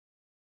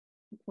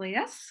Hopefully,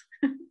 yes.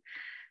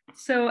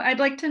 So I'd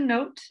like to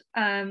note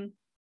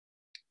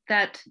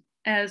that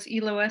as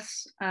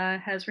ELOS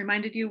has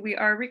reminded you, we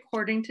are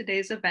recording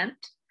today's event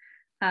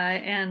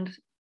and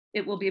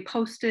it will be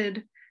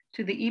posted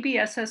to the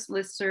EBSS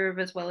listserv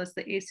as well as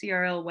the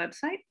ACRL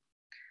website.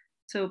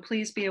 So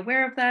please be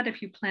aware of that.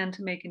 If you plan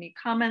to make any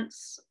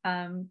comments,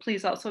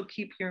 please also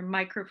keep your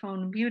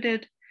microphone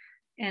muted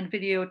and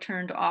video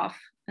turned off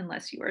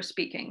unless you are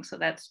speaking. So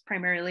that's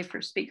primarily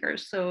for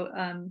speakers. So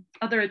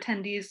other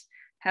attendees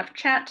have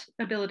chat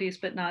abilities,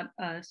 but not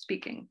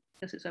speaking.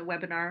 This is a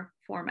webinar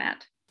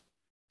format.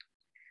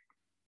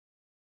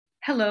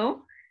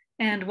 Hello,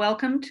 and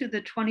welcome to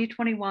the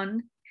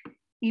 2021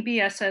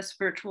 EBSS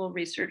Virtual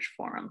Research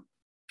Forum,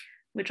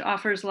 which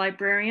offers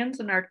librarians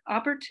an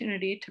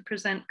opportunity to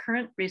present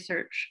current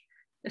research,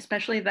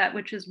 especially that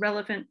which is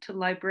relevant to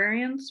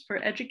librarians for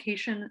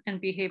education and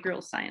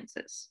behavioral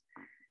sciences.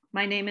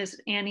 My name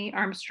is Annie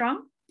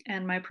Armstrong,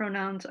 and my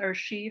pronouns are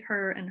she,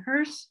 her, and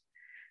hers.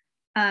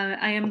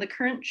 I am the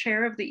current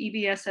chair of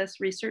the EBSS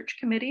Research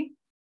Committee,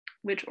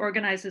 which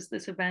organizes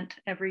this event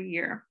every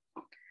year.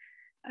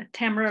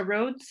 Tamara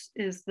Rhodes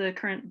is the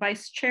current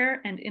vice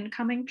chair and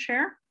incoming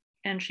chair,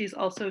 and she's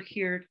also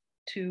here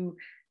to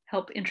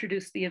help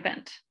introduce the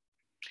event.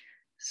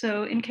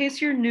 So in case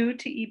you're new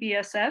to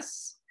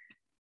EBSS,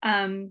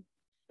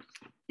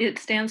 it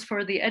stands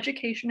for the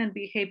Education and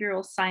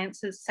Behavioral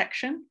Sciences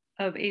section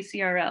of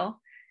ACRL.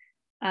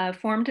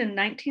 Formed in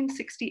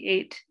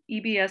 1968,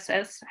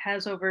 EBSS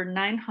has over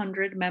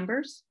 900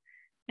 members,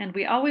 and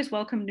we always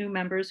welcome new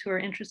members who are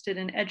interested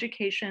in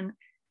education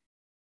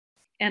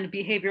and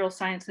behavioral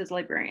sciences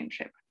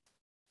librarianship.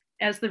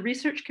 As the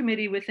research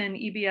committee within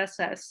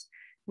EBSS,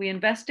 we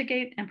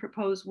investigate and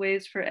propose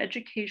ways for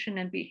education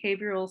and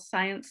behavioral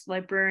science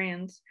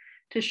librarians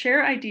to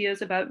share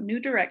ideas about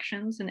new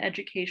directions in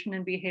education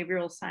and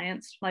behavioral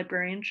science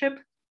librarianship,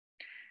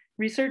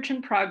 research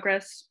in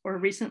progress or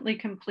recently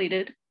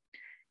completed,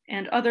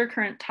 and other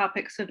current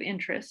topics of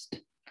interest.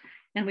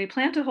 And we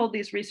plan to hold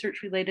these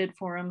research-related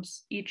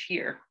forums each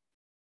year.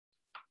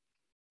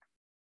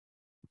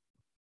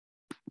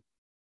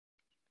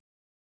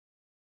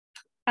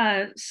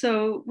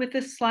 So with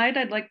this slide,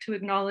 I'd like to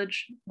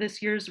acknowledge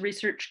this year's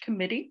research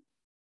committee,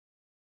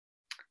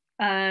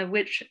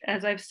 which,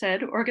 as I've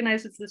said,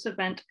 organizes this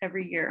event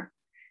every year.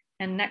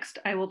 And next,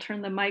 I will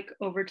turn the mic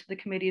over to the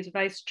committee's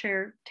vice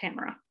chair,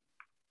 Tamara.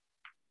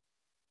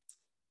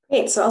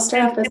 Great, so I'll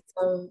start off with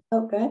some,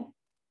 oh, go ahead.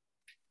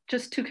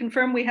 Just to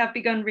confirm, we have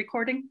begun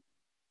recording?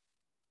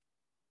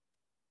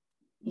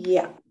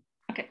 Yeah.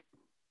 Okay.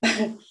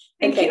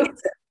 Thank you.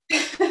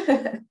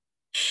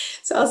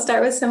 So I'll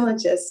start with some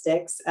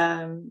logistics.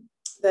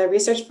 The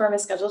research forum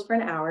is scheduled for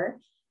an hour.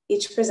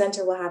 Each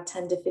presenter will have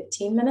 10 to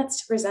 15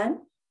 minutes to present.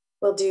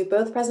 We'll do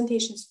both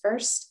presentations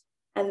first,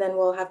 and then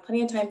we'll have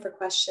plenty of time for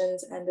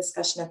questions and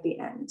discussion at the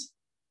end.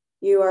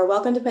 You are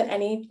welcome to put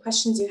any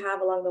questions you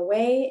have along the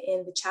way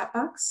in the chat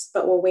box,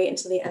 but we'll wait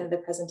until the end of the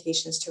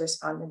presentations to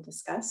respond and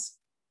discuss.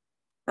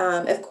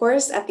 Of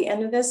course, at the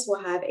end of this,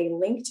 we'll have a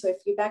link to a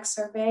feedback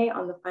survey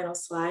on the final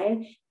slide,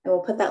 and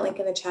we'll put that link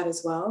in the chat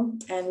as well.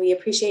 And we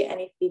appreciate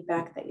any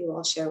feedback that you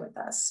all share with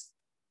us.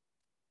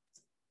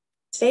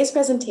 Today's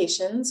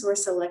presentations were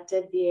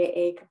selected via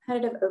a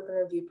competitive open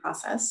review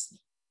process.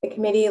 The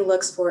committee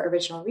looks for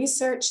original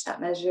research that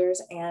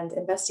measures and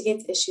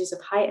investigates issues of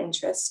high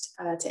interest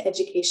to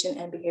education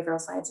and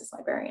behavioral sciences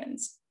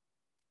librarians.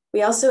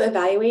 We also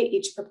evaluate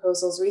each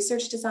proposal's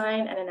research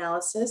design and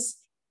analysis,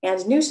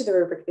 and new to the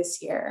rubric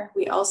this year,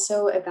 we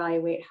also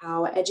evaluate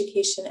how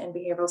education and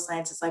behavioral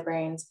sciences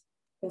librarians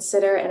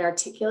consider and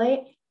articulate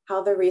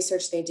how the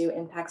research they do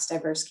impacts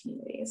diverse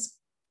communities.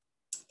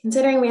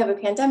 Considering we have a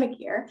pandemic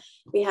year,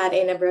 we had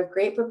a number of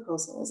great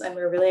proposals, and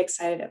we're really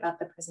excited about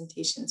the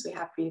presentations we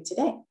have for you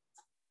today.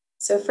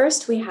 So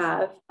first we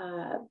have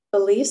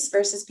beliefs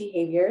versus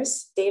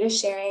behaviors, data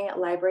sharing,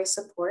 library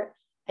support,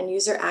 and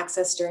user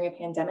access during a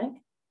pandemic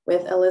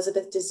with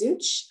Elizabeth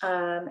DeZuch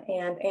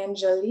and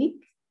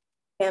Angelique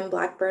M.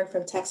 Blackburn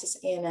from Texas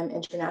A&M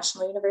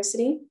International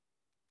University.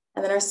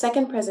 And then our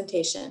second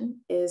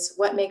presentation is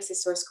what makes a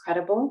source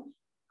credible,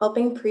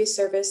 helping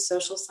pre-service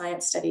social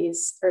science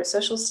studies or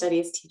social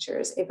studies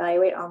teachers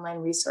evaluate online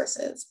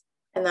resources.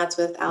 And that's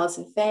with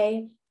Allison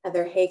Fay,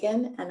 Heather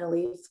Hagen, and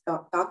Elif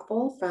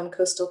Gokbal from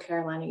Coastal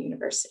Carolina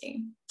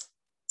University.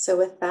 So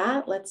with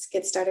that, let's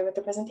get started with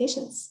the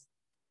presentations.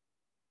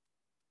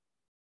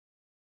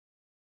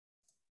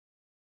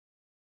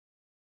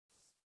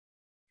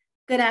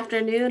 Good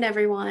afternoon,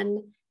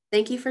 everyone.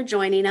 Thank you for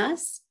joining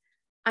us.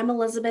 I'm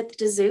Elizabeth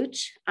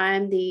DeZuch.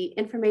 I'm the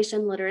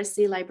Information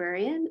Literacy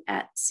Librarian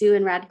at Sue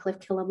and Radcliffe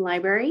Killam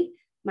Library.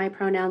 My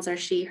pronouns are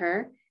she,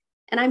 her.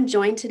 And I'm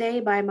joined today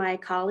by my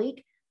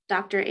colleague,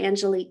 Dr.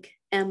 Angelique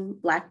M.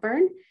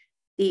 Blackburn,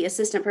 the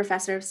Assistant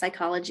Professor of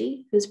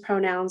Psychology, whose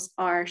pronouns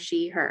are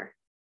she, her.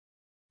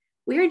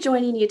 We are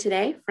joining you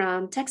today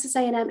from Texas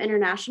A&M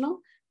International,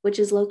 which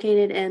is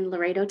located in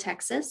Laredo,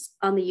 Texas,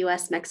 on the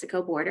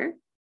US-Mexico border.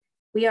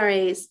 We are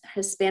a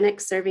Hispanic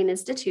serving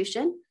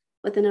institution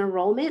with an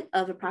enrollment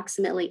of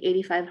approximately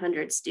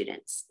 8,500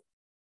 students.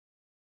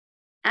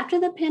 After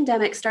the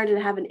pandemic started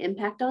to have an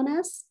impact on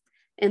us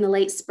in the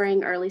late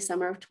spring, early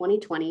summer of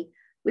 2020,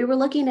 we were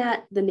looking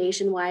at the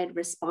nationwide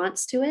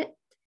response to it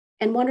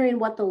and wondering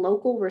what the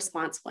local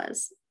response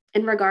was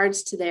in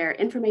regards to their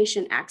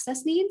information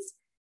access needs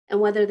and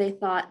whether they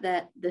thought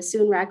that the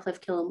Sue and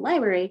Radcliffe Killam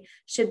Library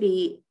should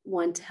be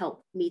one to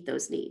help meet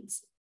those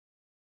needs.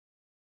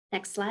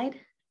 Next slide.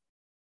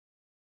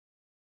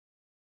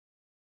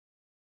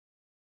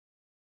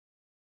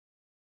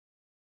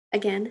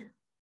 Again,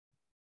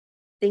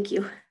 thank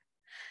you.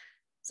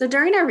 So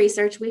during our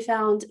research, we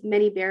found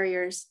many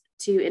barriers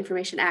to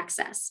information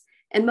access,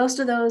 and most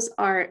of those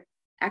are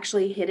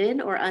actually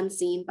hidden or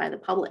unseen by the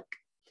public.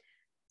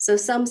 So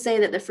some say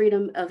that the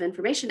Freedom of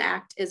Information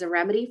Act is a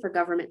remedy for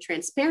government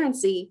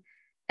transparency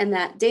and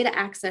that data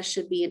access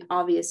should be an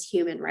obvious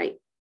human right.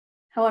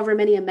 However,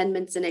 many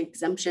amendments and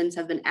exemptions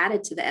have been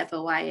added to the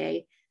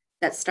FOIA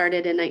that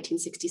started in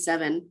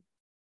 1967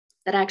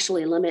 that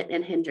actually limit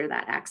and hinder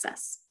that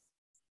access.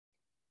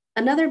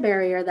 Another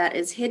barrier that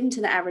is hidden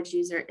to the average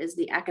user is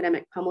the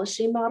academic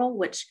publishing model,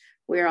 which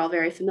we're all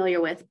very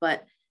familiar with,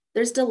 but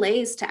there's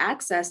delays to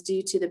access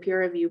due to the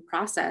peer review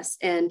process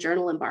and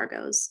journal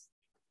embargoes.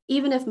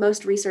 Even if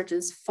most research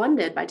is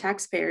funded by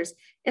taxpayers,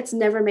 it's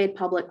never made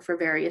public for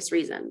various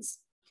reasons.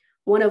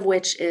 One of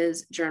which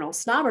is journal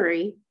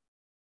snobbery,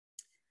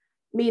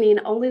 meaning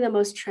only the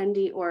most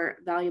trendy or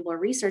valuable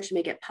research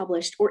may get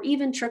published or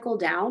even trickle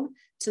down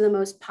to the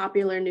most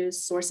popular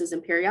news sources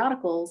and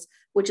periodicals,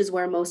 which is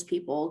where most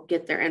people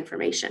get their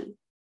information.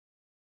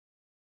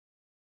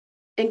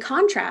 In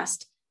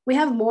contrast, we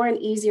have more and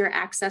easier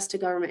access to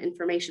government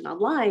information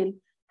online.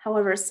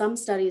 However, some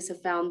studies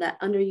have found that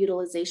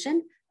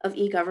underutilization of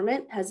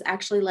e-government has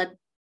actually led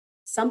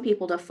some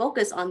people to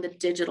focus on the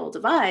digital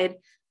divide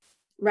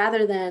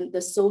rather than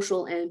the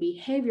social and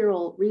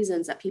behavioral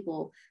reasons that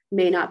people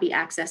may not be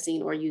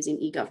accessing or using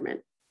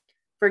e-government.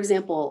 For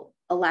example,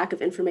 a lack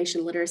of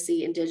information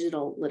literacy and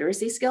digital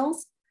literacy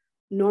skills,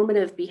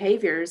 normative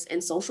behaviors in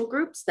social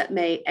groups that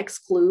may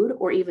exclude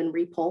or even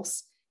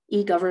repulse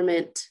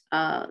e-government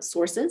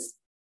sources,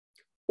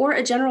 or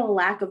a general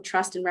lack of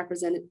trust and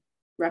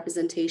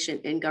representation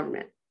in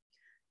government.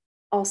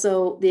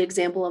 Also, the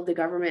example of the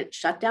government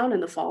shutdown in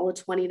the fall of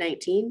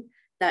 2019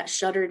 that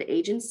shuttered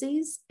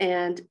agencies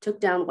and took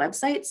down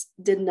websites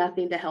did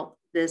nothing to help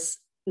this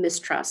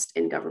mistrust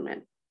in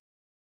government.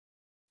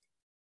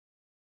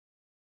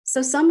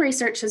 So some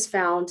research has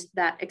found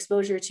that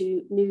exposure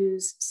to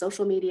news,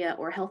 social media,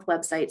 or health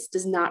websites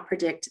does not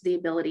predict the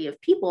ability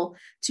of people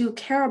to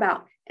care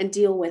about and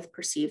deal with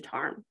perceived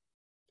harm.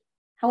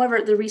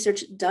 However, the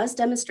research does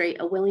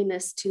demonstrate a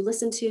willingness to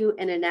listen to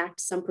and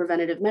enact some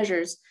preventative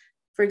measures.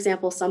 For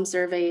example, some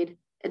surveyed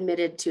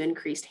admitted to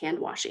increased hand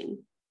washing.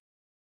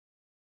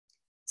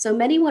 So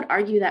many would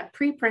argue that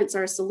preprints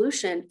are a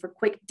solution for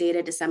quick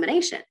data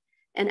dissemination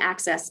and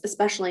access,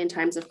 especially in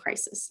times of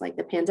crisis like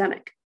the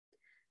pandemic.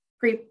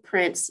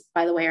 Preprints,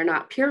 by the way, are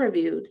not peer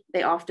reviewed.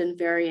 They often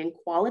vary in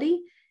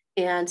quality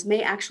and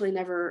may actually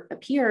never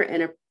appear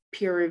in a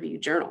peer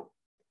reviewed journal.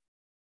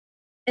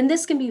 And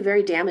this can be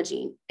very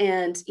damaging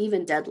and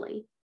even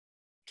deadly.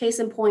 Case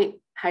in point,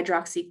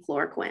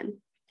 hydroxychloroquine,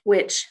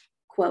 which,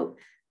 quote,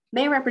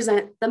 may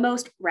represent the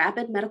most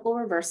rapid medical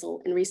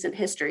reversal in recent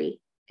history,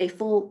 a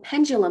full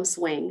pendulum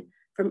swing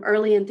from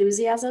early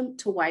enthusiasm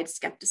to wide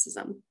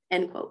skepticism,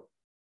 end quote.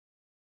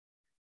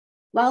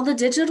 While the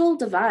digital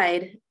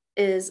divide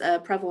is a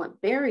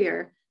prevalent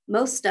barrier,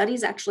 most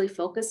studies actually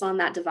focus on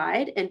that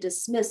divide and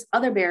dismiss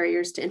other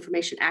barriers to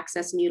information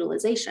access and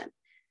utilization.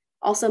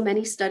 Also,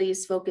 many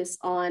studies focus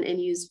on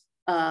and use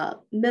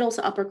middle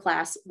to upper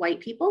class white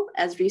people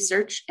as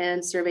research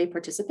and survey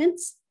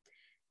participants.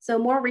 So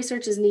more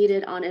research is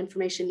needed on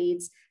information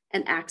needs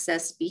and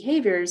access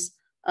behaviors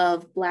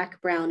of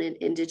Black, Brown, and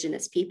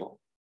Indigenous people.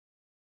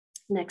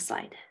 Next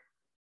slide.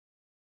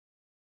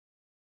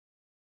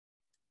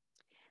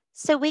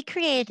 So we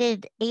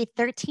created a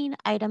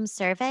 13-item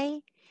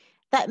survey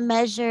that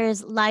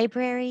measures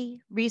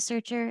library,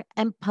 researcher,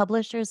 and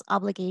publishers'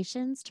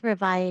 obligations to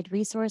provide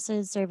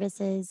resources,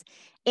 services,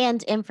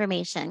 and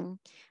information,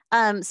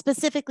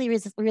 specifically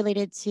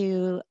related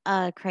to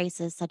a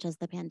crisis such as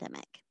the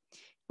pandemic.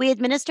 We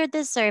administered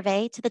this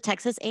survey to the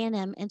Texas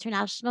A&M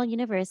International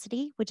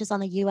University, which is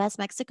on the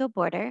US-Mexico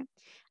border,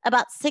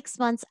 about 6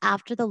 months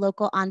after the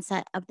local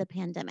onset of the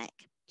pandemic.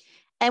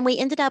 And we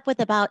ended up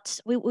with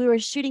we were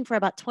shooting for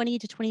about 20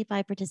 to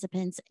 25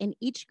 participants in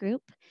each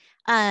group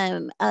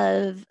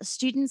of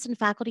students and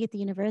faculty at the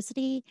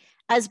university,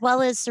 as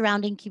well as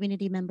surrounding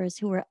community members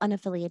who were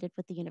unaffiliated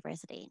with the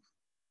university.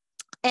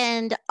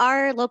 And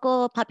our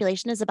local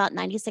population is about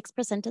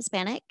 96%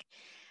 Hispanic.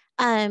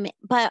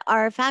 But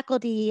our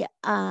faculty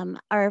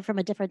are from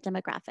a different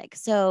demographic.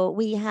 So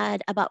we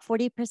had about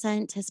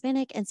 40%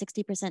 Hispanic and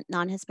 60%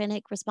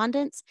 non-Hispanic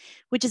respondents,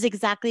 which is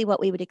exactly what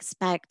we would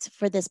expect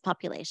for this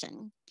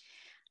population.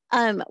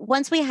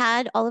 Once we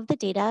had all of the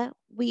data,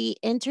 we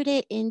entered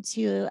it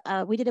into,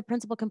 we did a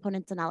principal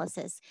components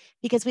analysis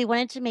because we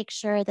wanted to make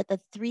sure that the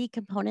 3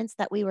 components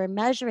that we were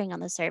measuring on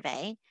the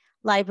survey,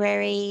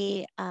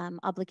 library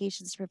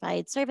obligations to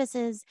provide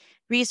services,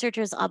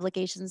 researchers'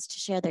 obligations to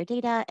share their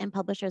data, and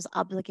publishers'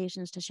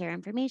 obligations to share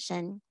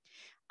information,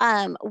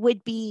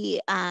 would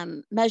be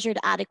measured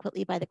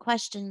adequately by the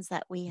questions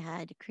that we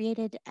had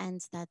created,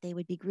 and that they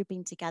would be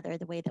grouping together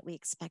the way that we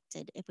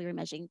expected if we were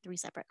measuring 3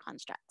 separate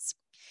constructs.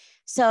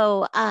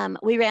 So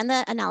we ran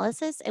the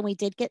analysis and we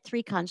did get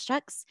 3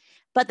 constructs,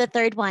 but the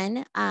third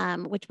one,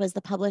 which was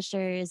the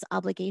publisher's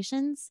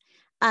obligations,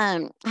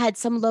 had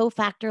some low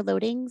factor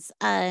loadings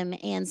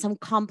and some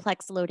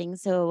complex loadings.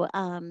 So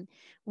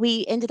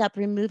we ended up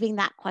removing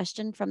that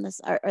question from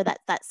this, or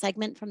that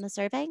segment from the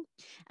survey,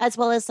 as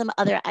well as some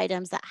other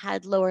items that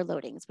had lower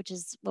loadings, which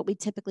is what we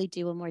typically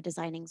do when we're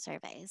designing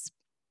surveys.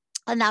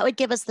 And that would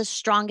give us the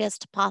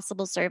strongest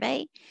possible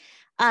survey.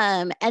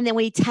 And then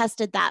we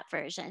tested that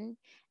version.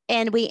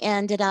 And we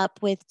ended up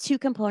with 2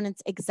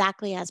 components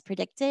exactly as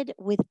predicted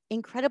with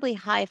incredibly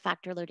high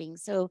factor loading.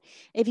 So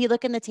if you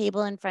look in the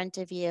table in front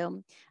of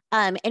you,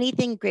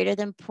 anything greater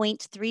than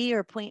 0.3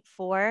 or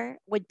 0.4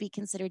 would be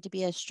considered to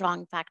be a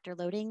strong factor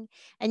loading.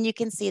 And you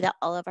can see that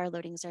all of our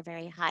loadings are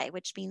very high,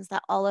 which means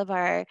that all of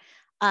our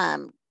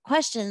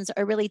questions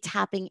are really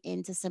tapping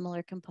into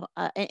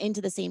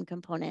into the same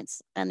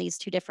components and these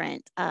 2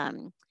 different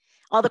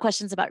all the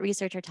questions about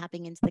research are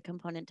tapping into the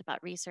component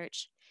about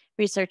research.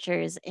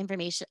 Researchers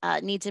information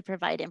need to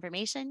provide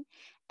information,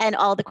 and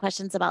all the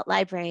questions about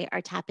library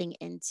are tapping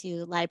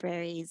into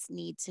libraries'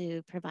 need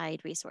to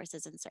provide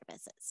resources and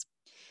services.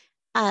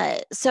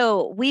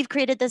 So we've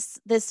created this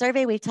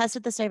survey, we've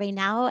tested the survey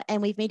now, and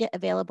we've made it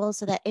available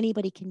so that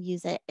anybody can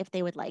use it if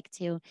they would like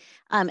to.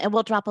 And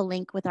we'll drop a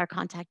link with our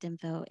contact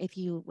info if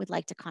you would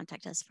like to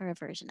contact us for a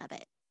version of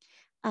it.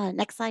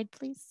 Next slide,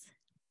 please.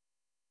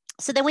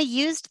 So then we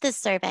used this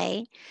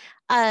survey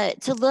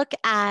to look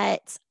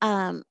at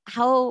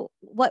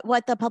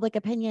what the public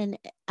opinion,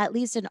 at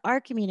least in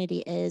our community,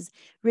 is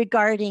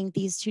regarding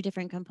these 2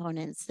 different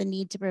components: the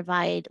need to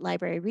provide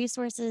library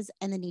resources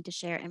and the need to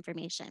share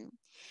information.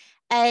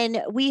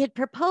 And we had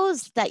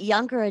proposed that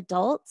younger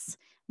adults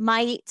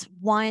might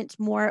want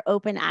more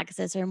open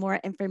access or more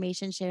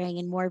information sharing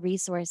and more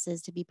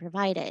resources to be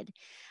provided.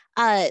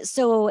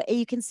 So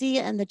you can see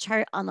in the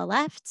chart on the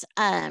left,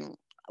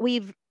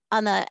 we've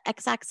on the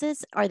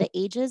x-axis are the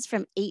ages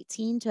from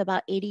 18 to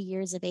about 80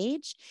 years of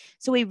age.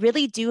 So we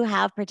really do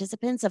have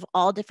participants of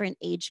all different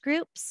age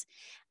groups.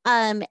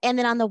 And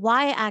then on the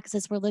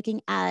y-axis, we're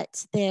looking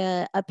at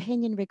the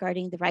opinion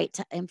regarding the right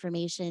to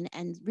information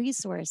and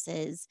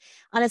resources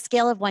on a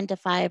scale of 1 to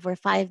 5, where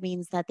 5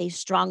 means that they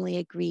strongly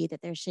agree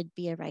that there should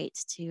be a right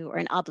to or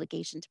an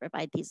obligation to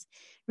provide these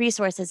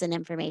resources and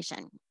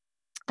information.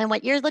 And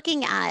what you're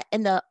looking at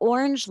in the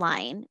orange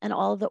line and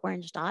all of the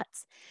orange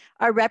dots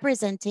are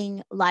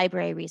representing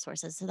library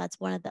resources. So that's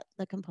one of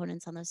the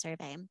components on the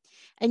survey.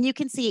 And you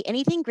can see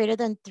anything greater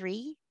than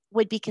 3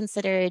 would be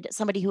considered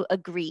somebody who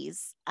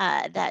agrees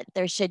that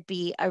there should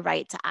be a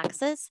right to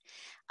access.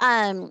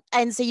 And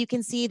so you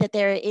can see that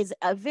there is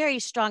a very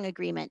strong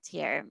agreement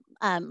here.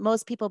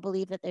 Most people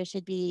believe that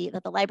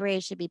that the library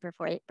should be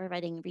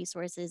providing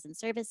resources and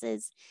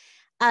services.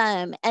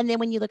 And then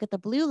when you look at the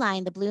blue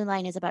line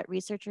is about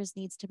researchers'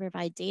 needs to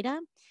provide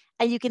data.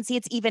 And you can see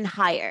it's even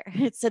higher.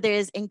 So there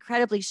is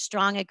incredibly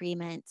strong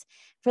agreement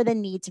for the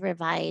need to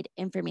provide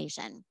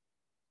information.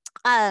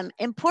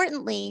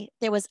 Importantly,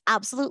 there was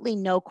absolutely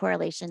no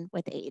correlation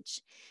with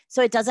age.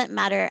 So it doesn't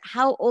matter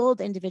how old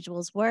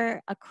individuals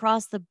were,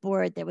 across the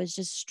board, there was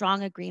just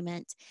strong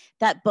agreement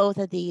that both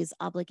of these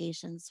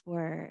obligations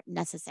were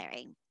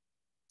necessary.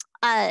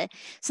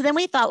 So then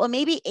we thought, well,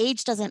 maybe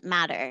age doesn't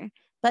matter,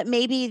 but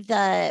maybe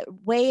the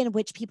way in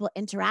which people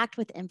interact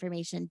with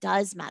information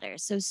does matter.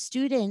 So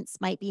students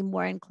might be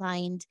more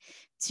inclined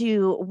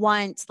to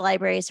want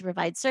libraries to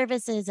provide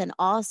services and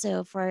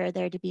also for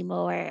there to be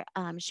more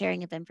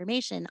sharing of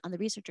information on the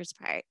researcher's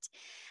part.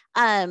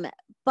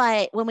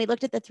 But when we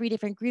looked at the 3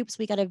 different groups,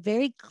 we got a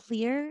very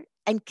clear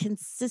and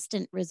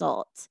consistent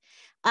result,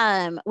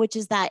 which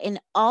is that in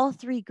all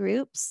 3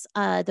 groups,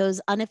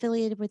 those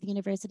unaffiliated with the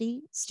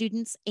university,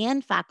 students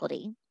and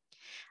faculty,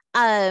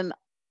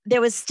 there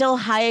was still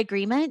high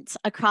agreement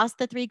across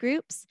the 3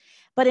 groups,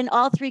 but in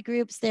all 3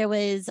 groups, there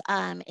was,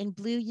 in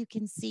blue, you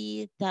can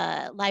see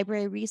the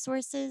library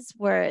resources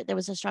where there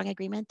was a strong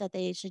agreement that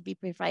they should be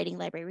providing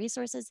library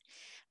resources,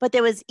 but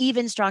there was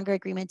even stronger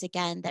agreement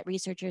again that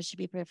researchers should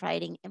be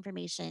providing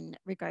information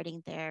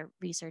regarding their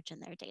research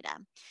and their data.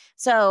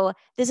 So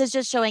this is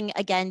just showing,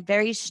 again,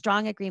 very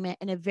strong agreement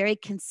and a very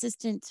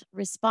consistent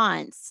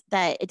response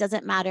that it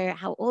doesn't matter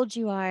how old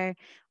you are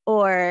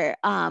or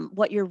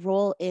what your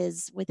role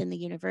is within the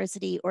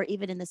university or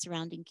even in the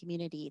surrounding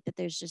community, that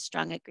there's just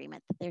strong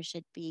agreement that there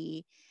should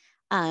be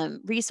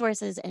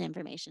resources and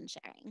information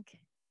sharing.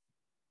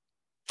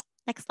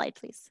 Next slide,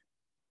 please.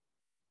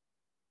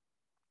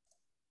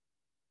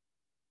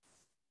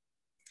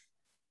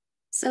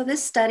 So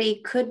this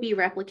study could be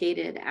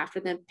replicated after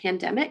the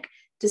pandemic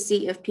to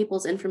see if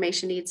people's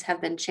information needs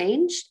have been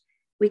changed.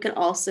 We could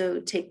also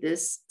take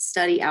this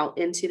study out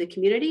into the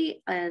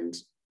community and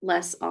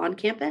less on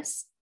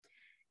campus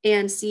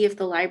and see if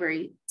the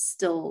library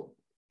still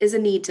is a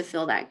need to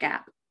fill that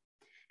gap.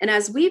 And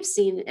as we've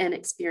seen and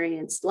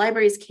experienced,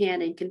 libraries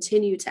can and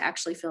continue to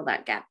actually fill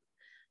that gap,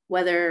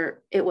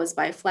 whether it was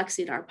by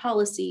flexing our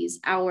policies,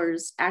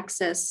 hours,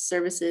 access,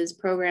 services,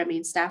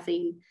 programming,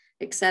 staffing,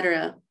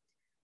 etc.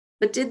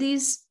 But did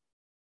these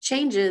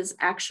changes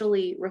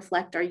actually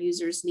reflect our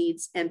users'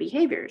 needs and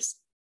behaviors?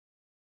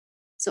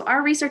 So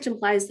our research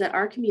implies that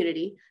our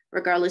community,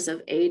 regardless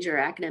of age or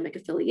academic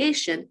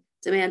affiliation,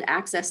 demand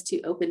access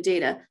to open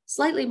data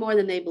slightly more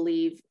than they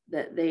believe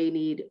that they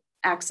need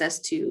access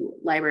to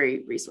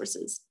library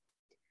resources.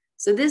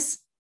 So this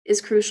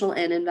is crucial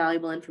and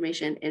invaluable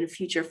information in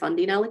future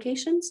funding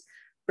allocations.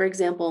 For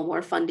example,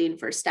 more funding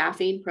for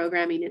staffing,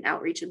 programming, and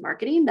outreach and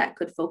marketing that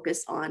could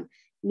focus on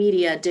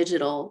media,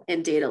 digital,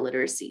 and data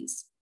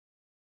literacies.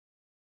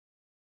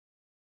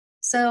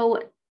 So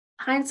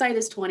hindsight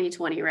is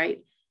 20/20,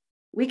 right?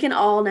 We can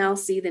all now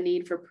see the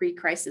need for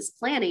pre-crisis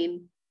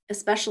planning,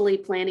 especially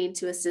planning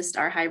to assist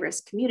our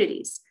high-risk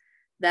communities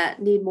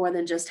that need more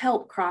than just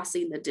help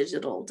crossing the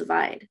digital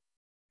divide.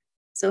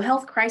 So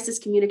health crisis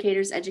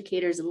communicators,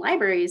 educators, and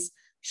libraries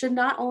should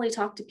not only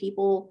talk to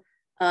people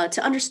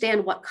to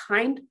understand what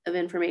kind of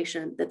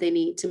information that they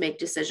need to make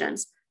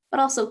decisions, but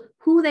also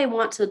who they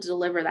want to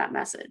deliver that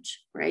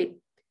message, right?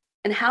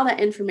 And how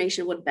that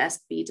information would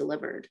best be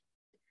delivered.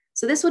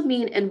 So this would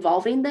mean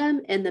involving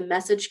them in the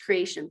message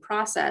creation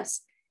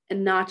process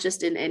and not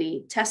just in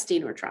any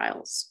testing or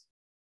trials.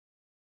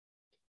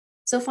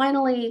 So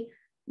finally,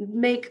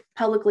 make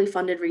publicly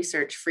funded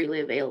research freely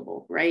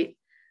available, right?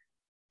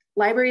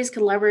 Libraries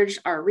can leverage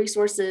our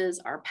resources,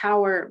 our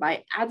power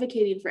by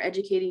advocating for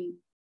educating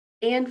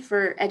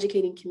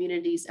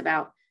communities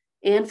about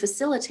and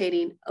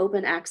facilitating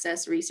open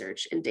access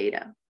research and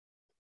data.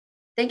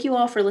 Thank you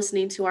all for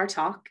listening to our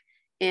talk,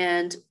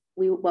 and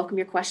we welcome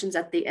your questions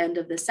at the end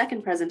of the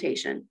second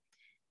presentation.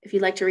 If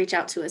you'd like to reach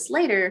out to us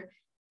later,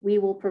 we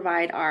will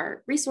provide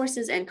our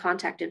resources and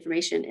contact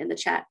information in the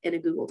chat in a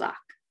Google Doc.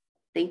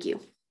 Thank you.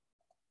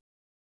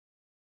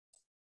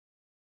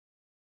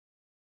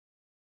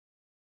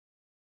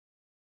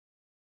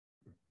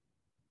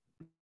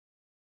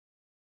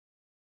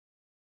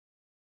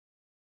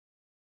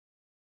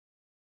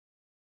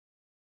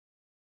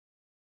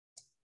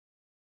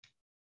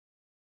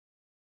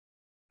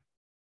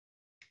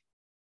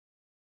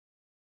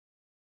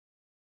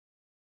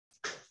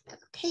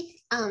 Okay,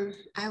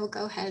 I will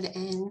go ahead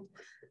and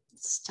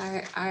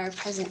start our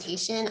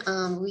presentation.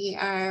 We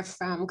are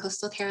from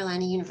Coastal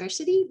Carolina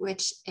University,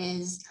 which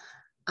is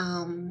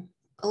a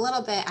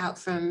little bit out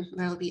from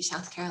Myrtle Beach,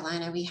 South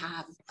Carolina. We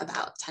have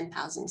about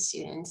 10,000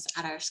 students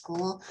at our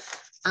school.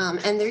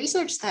 And the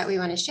research that we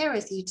want to share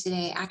with you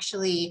today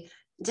actually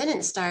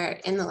didn't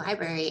start in the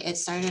library. It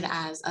started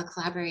as a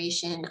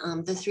collaboration.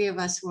 The three of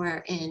us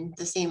were in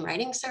the same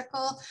writing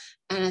circle.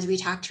 And as we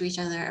talked to each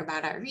other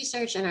about our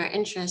research and our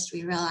interest,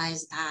 we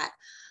realized that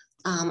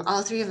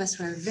all three of us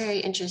were very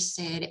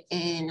interested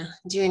in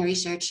doing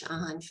research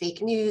on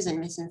fake news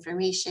and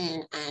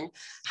misinformation and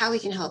how we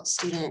can help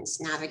students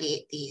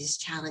navigate these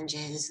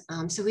challenges.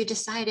 So we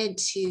decided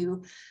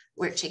to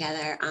work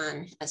together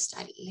on a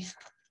study.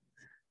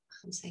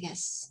 So I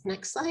guess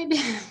next slide.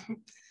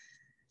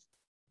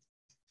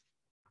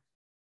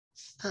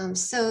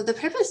 So the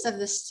purpose of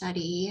the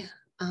study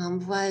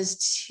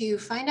was to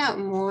find out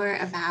more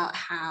about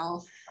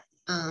how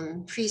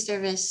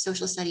pre-service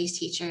social studies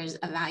teachers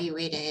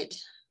evaluated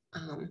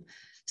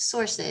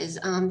sources.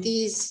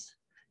 These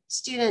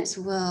students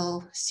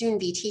will soon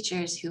be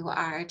teachers who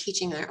are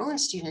teaching their own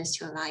students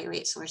to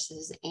evaluate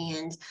sources,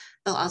 and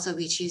they'll also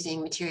be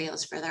choosing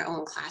materials for their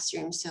own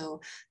classroom.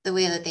 So the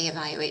way that they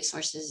evaluate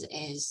sources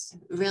is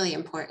really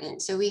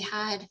important. So we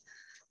had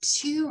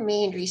two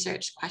main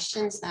research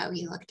questions that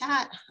we looked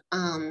at.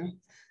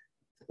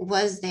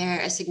 Was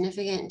there a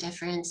significant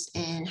difference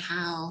in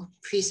how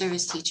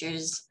pre-service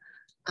teachers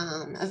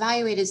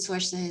evaluated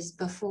sources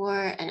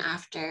before and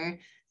after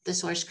the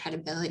source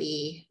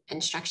credibility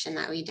instruction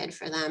that we did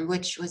for them,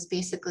 which was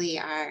basically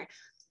our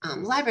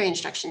library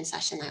instruction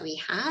session that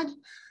we had.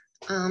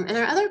 And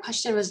our other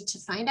question was to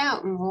find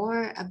out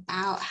more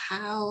about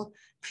how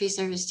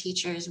pre-service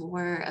teachers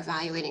were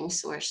evaluating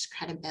source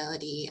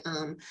credibility.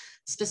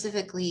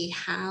 Specifically,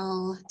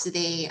 how do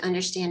they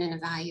understand and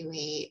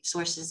evaluate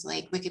sources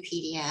like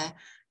Wikipedia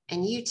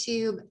and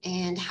YouTube,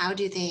 and how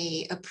do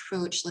they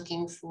approach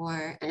looking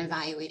for and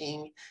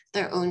evaluating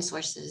their own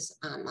sources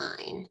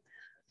online?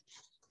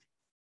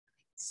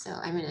 So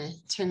I'm going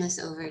to turn this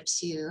over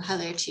to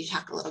Heather to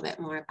talk a little bit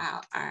more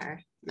about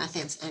our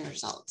methods and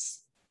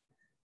results.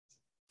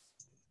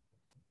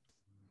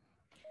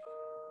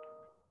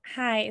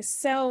 Hi,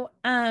 so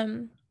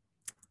as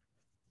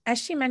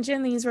she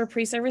mentioned, these were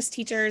pre-service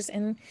teachers,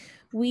 and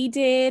we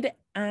did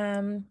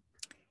an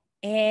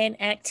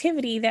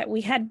activity that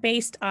we had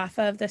based off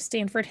of the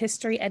Stanford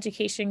History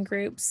Education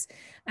Group's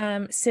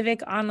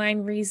civic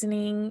online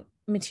reasoning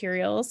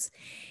materials.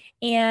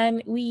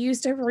 And we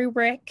used a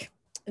rubric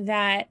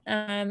that,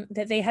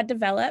 that they had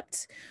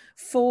developed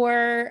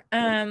for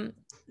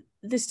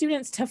the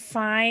students to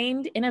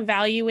find and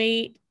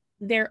evaluate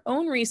their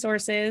own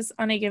resources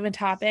on a given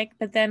topic,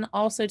 but then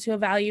also to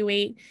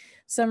evaluate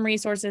some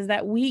resources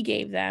that we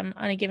gave them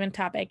on a given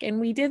topic. And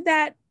we did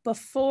that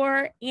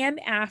before and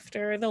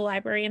after the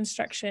library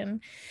instruction.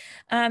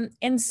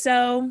 And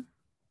so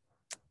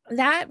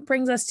that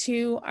brings us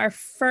to our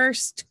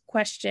first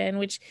question,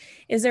 which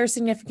is there a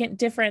significant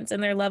difference in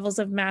their levels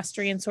of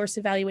mastery and source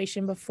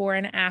evaluation before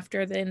and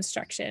after the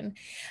instruction?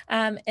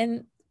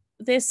 And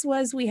this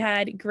was, we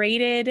had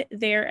graded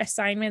their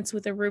assignments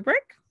with a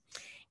rubric,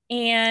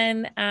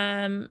 and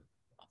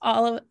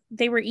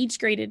they were each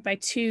graded by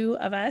 2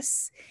 of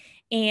us,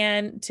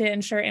 and to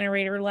ensure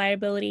inter-rater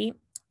reliability.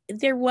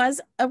 There was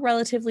a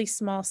relatively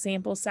small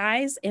sample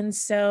size, and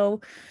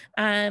so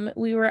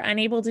we were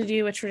unable to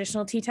do a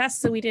traditional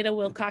t-test, so we did a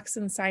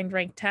Wilcoxon signed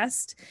rank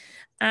test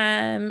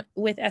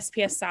with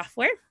SPS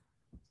software.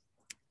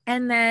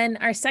 And then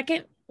our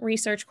second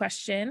research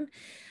question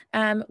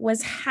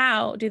was,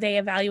 how do they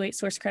evaluate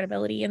source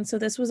credibility? And so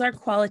this was our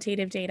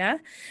qualitative data,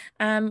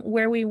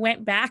 where we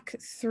went back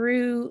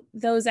through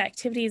those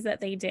activities that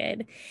they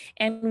did,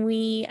 and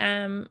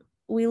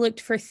we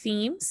looked for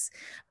themes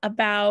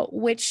about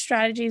which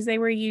strategies they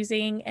were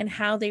using and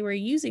how they were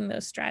using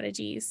those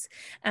strategies.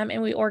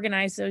 And we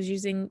organized those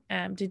using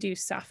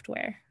Deduce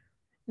software.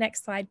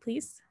 Next slide,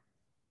 please.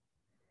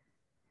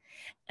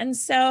 And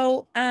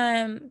so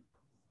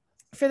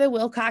for the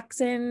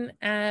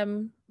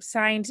Wilcoxon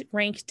signed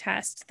rank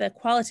test, the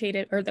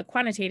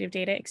quantitative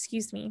data,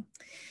 excuse me,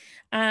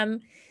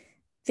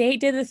 they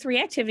did the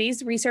 3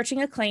 activities: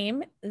 researching a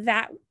claim.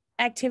 That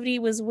activity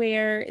was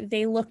where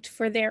they looked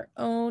for their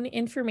own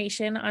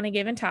information on a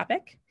given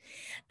topic.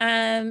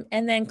 And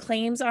then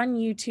claims on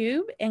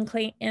YouTube and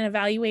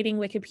evaluating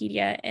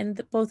Wikipedia.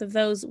 And both of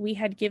those, we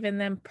had given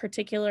them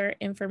particular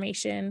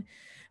information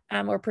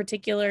or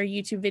particular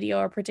YouTube video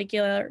or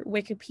particular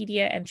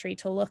Wikipedia entry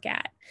to look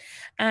at.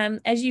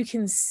 As you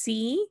can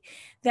see,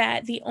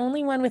 that the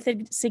only one with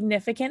a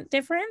significant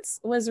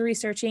difference was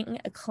researching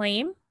a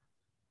claim.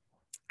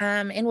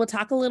 And we'll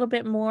talk a little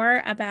bit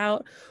more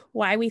about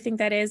why we think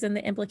that is and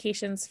the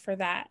implications for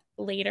that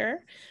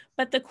later.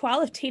 But the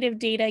qualitative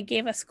data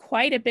gave us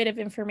quite a bit of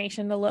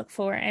information to look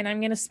for. And I'm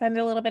going to spend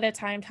a little bit of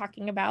time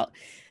talking about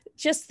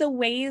just the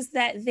ways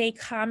that they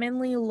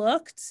commonly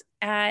looked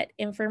at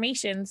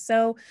information.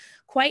 So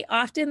quite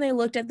often they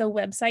looked at the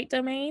website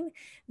domain.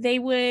 They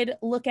would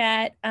look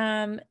at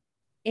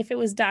if it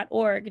was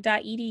 .org,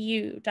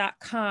 .edu,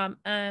 .com.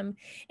 And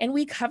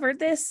we covered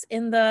this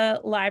in the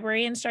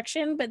library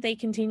instruction, but they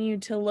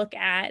continued to look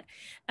at,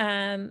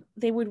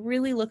 they would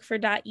really look for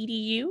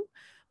 .edu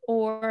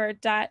or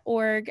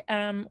 .org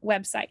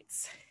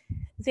websites.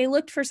 They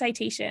looked for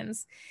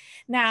citations.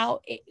 Now,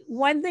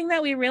 one thing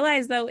that we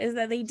realized though is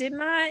that they did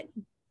not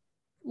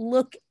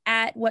look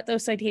at what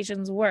those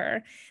citations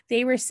were.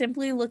 They were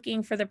simply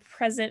looking for the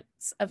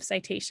presence of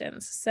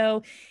citations.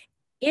 So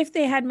if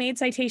they had made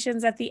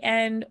citations at the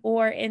end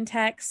or in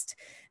text,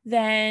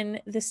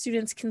 then the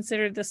students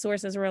considered the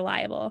source as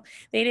reliable.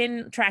 They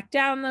didn't track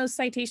down those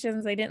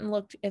citations. They didn't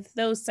look if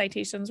those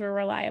citations were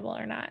reliable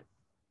or not.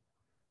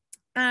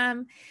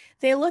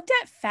 They looked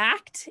at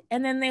fact,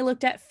 and then they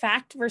looked at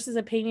fact versus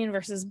opinion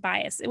versus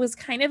bias. It was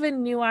kind of a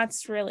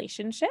nuanced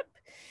relationship.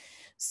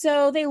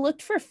 So they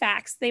looked for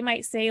facts. They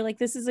might say, like,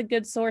 this is a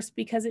good source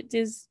because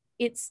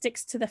it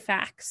sticks to the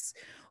facts,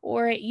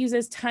 or it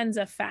uses tons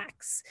of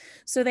facts.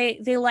 So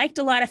they liked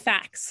a lot of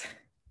facts.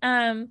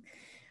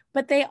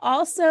 But they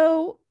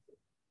also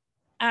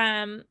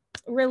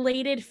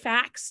related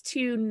facts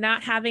to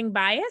not having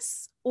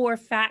bias or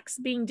facts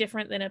being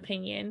different than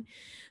opinion.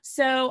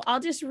 So I'll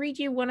just read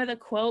you one of the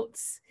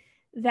quotes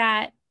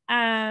that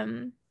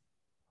that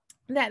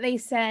they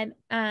said.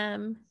 Let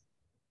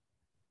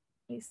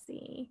me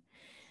see.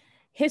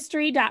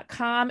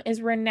 History.com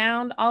is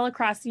renowned all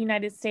across the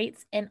United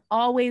States and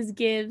always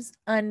gives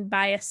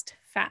unbiased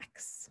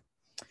facts.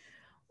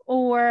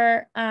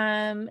 Or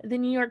the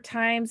New York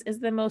Times is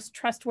the most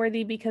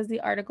trustworthy because the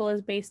article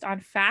is based on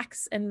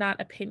facts and not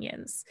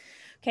opinions.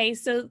 Okay,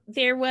 so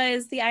there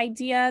was the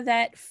idea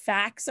that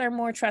facts are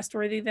more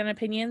trustworthy than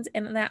opinions,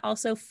 and that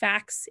also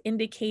facts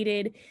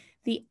indicated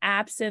the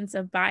absence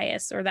of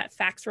bias, or that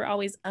facts were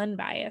always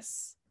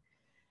unbiased.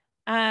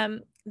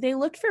 They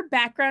looked for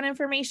background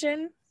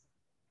information,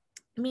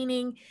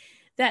 meaning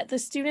that the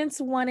students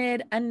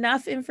wanted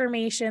enough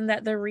information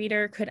that the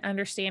reader could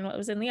understand what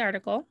was in the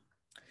article.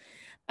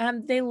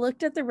 They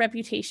looked at the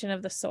reputation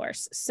of the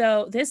source.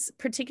 So this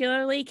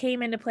particularly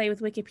came into play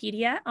with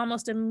Wikipedia.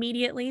 Almost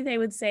immediately, they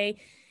would say,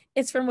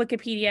 it's from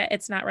Wikipedia,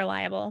 it's not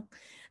reliable,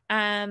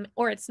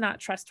 or it's not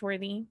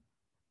trustworthy.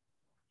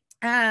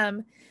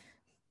 They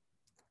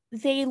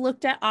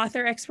looked at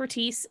author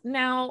expertise.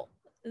 Now,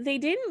 they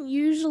didn't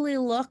usually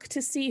look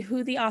to see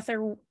who the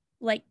author,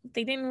 like,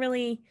 they didn't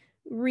really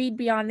read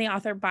beyond the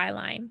author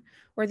byline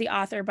or the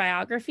author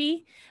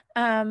biography,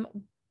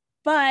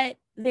 but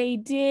they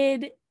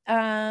did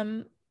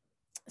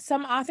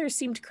some authors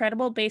seemed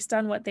credible based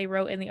on what they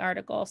wrote in the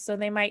article. So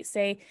they might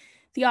say,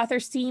 the author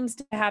seems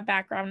to have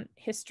background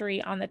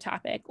history on the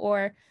topic,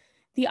 or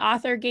the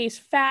author gave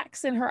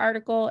facts in her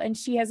article and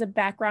she has a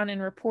background in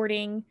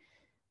reporting.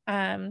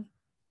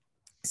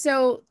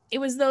 So it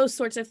was those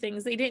sorts of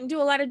things. They didn't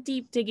do a lot of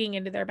deep digging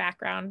into their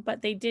background,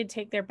 but they did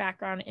take their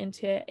background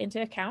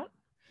into account.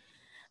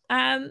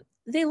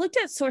 They looked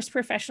at source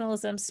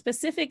professionalism,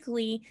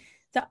 specifically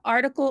the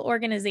article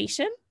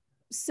organization.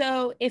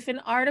 So if an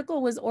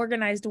article was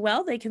organized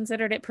well, they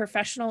considered it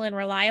professional and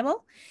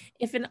reliable.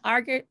 If an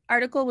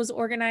article was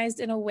organized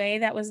in a way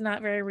that was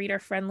not very reader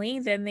friendly,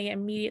 then they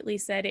immediately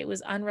said it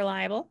was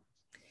unreliable.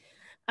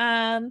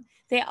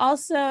 They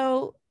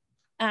also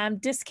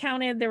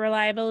discounted the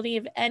reliability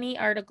of any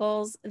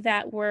articles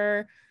that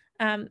were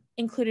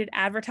included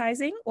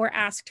advertising or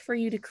asked for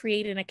you to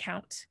create an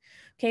account.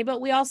 Okay, but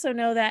we also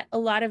know that a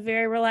lot of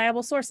very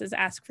reliable sources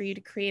ask for you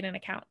to create an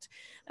account.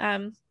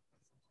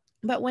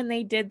 But when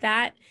they did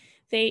that,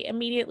 they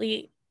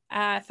immediately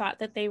thought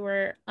that they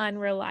were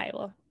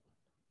unreliable.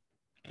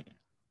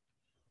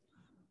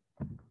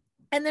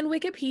 And then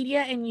Wikipedia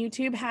and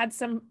YouTube had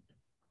some,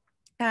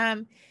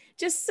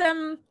 just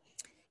some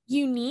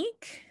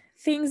unique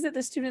things that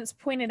the students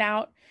pointed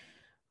out.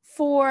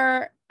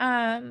 For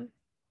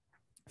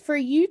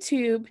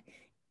YouTube,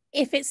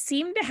 if it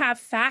seemed to have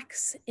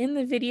facts in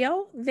the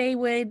video, they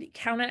would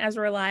count it as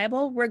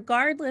reliable,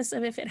 regardless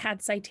of if it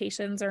had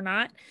citations or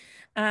not.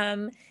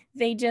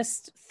 They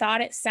just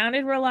thought it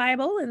sounded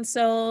reliable, and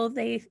so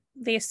they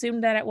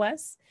assumed that it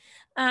was.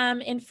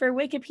 And for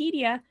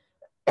Wikipedia,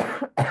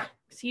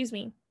 excuse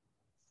me,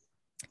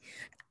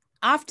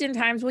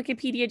 oftentimes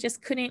Wikipedia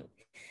just couldn't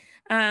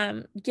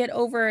get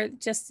over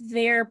just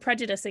their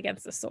prejudice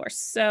against the source.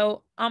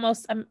 So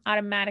almost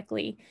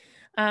automatically,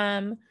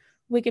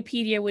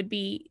 Wikipedia would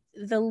be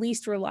the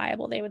least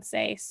reliable, they would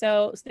say.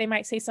 So they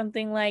might say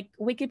something like,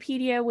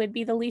 Wikipedia would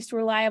be the least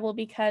reliable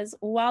because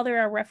while there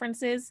are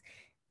references,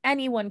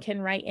 anyone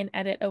can write and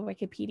edit a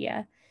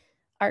Wikipedia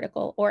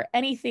article, or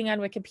anything on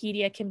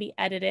Wikipedia can be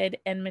edited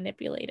and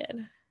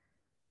manipulated.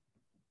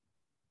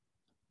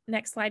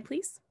 Next slide,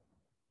 please.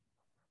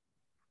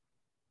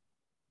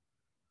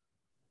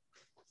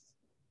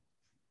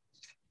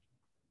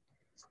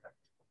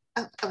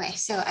 Oh, okay,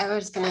 so I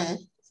was going to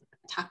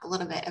talk a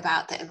little bit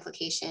about the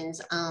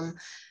implications.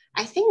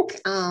 I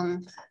think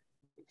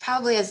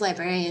probably as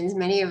librarians,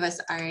 many of us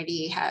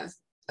already have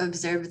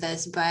observed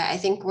this, but I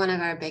think one of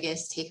our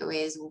biggest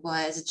takeaways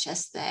was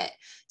just that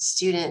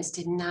students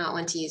did not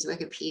want to use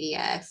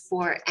Wikipedia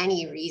for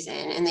any reason,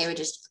 and they would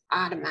just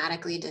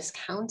automatically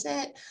discount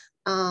it.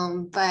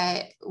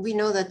 But we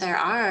know that there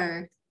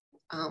are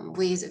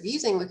ways of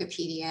using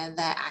Wikipedia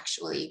that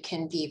actually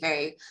can be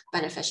very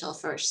beneficial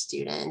for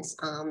students.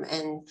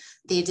 And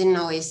they didn't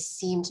always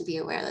seem to be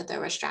aware that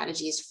there were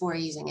strategies for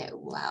using it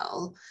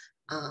well.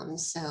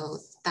 So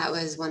that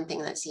was one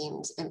thing that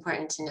seemed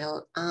important to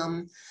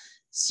note.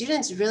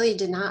 Students really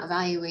did not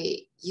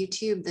evaluate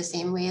YouTube the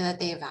same way that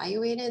they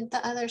evaluated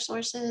the other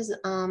sources.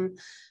 I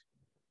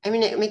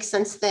mean, it makes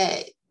sense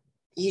that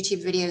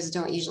YouTube videos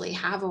don't usually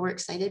have a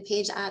works cited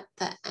page at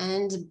the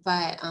end,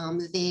 but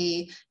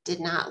they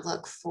did not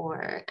look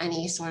for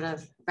any sort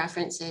of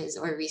references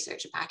or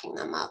research backing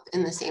them up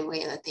in the same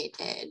way that they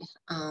did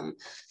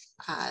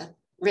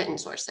written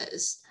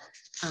sources.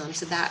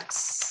 So that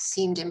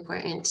seemed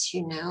important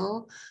to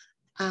know.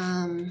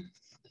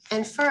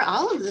 And for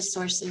all of the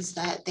sources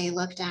that they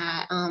looked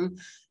at,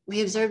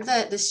 we observed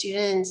that the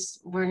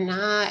students were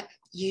not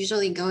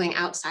usually going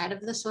outside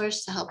of the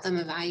source to help them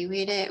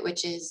evaluate it,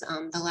 which is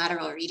the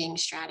lateral reading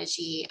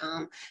strategy.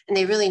 And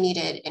they really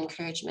needed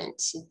encouragement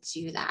to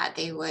do that.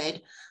 They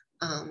would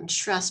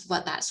trust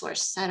what that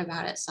source said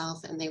about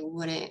itself, and they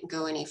wouldn't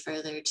go any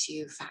further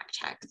to fact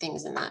check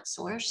things in that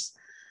source.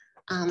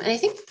 And I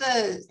think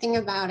the thing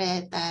about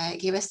it that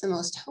gave us the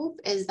most hope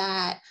is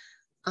that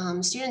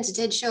students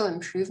did show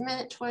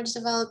improvement towards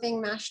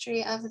developing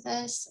mastery of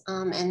this,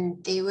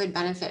 and they would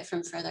benefit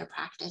from further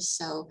practice.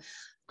 So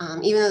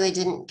even though they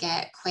didn't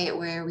get quite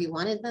where we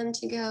wanted them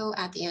to go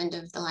at the end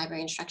of the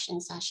library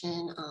instruction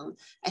session,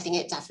 I think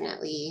it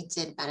definitely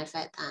did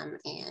benefit them,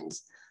 and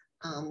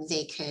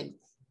they could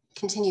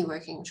continue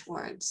working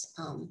towards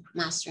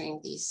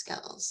mastering these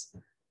skills.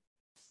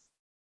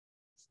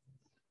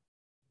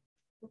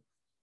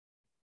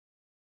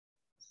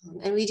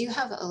 And we do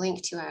have a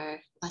link to our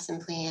lesson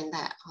plan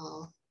that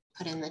I'll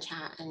put in the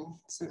chat, and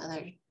some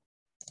other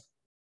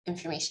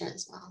information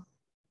as well.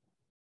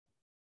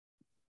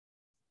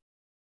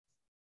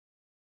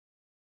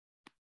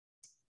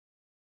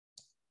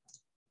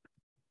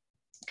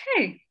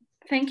 Okay,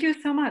 thank you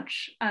so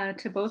much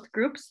to both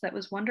groups. That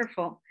was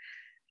wonderful.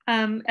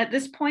 At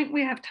this point,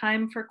 we have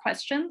time for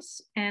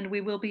questions, and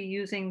we will be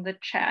using the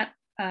chat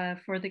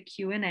for the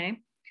Q&A.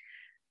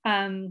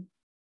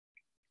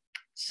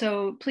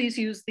 So please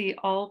use the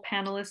all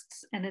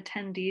panelists and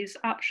attendees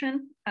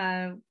option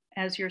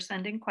as you're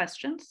sending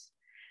questions.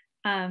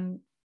 And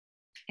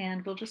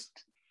we'll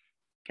just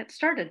get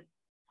started.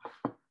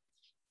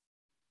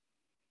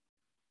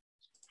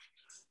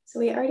 So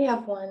we already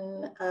have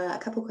a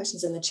couple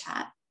questions in the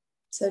chat.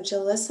 So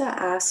Jalissa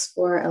asks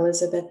for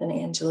Elizabeth and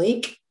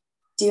Angelique.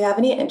 Do you have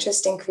any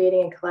interest in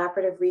creating a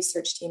collaborative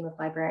research team of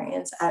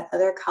librarians at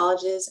other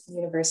colleges and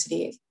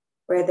universities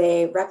where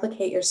they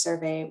replicate your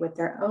survey with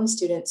their own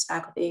students,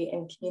 faculty,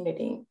 and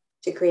community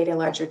to create a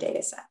larger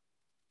data set?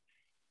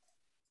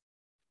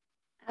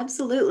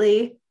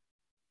 Absolutely.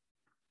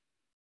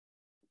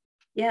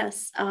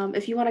 Yes,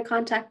 if you want to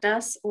contact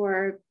us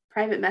or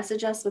private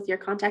message us with your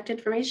contact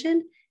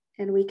information,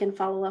 and we can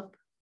follow up.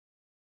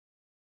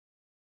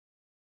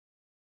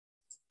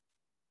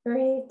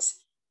 Great.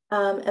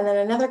 And then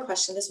another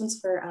question, this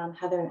one's for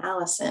Heather and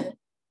Allison.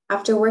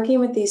 After working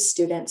with these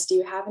students, do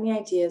you have any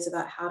ideas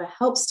about how to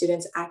help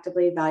students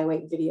actively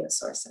evaluate video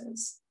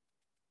sources?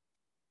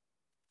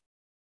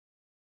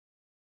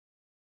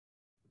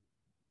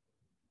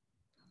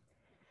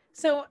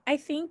 So I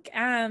think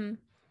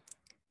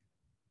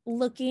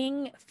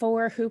looking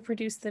for who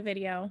produced the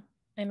video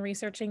and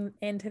researching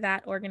into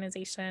that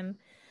organization,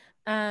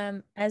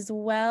 as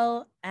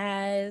well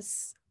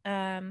as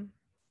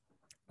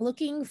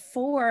looking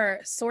for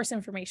source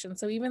information.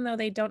 So even though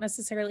they don't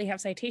necessarily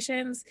have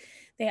citations,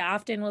 they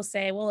often will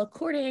say, well,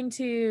 according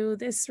to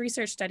this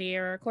research study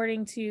or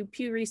according to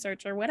Pew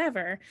Research or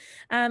whatever.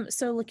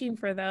 So looking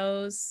for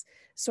those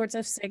sorts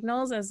of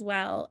signals as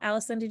well.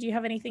 Allison, did you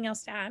have anything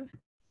else to add?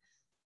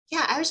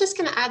 Yeah, I was just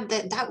going to add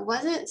that that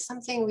wasn't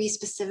something we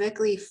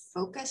specifically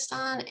focused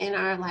on in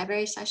our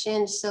library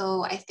session.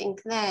 So I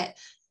think that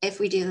if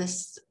we do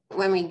this,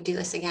 when we do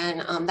this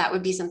again, that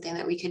would be something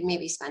that we could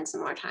maybe spend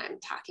some more time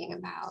talking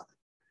about.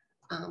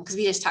 Because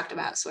we just talked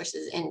about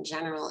sources in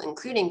general,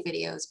 including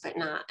videos, but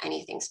not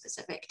anything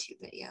specific to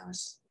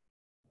videos.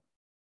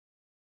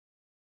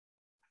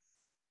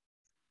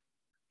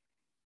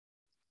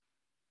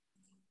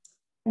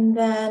 And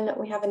then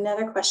we have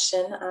another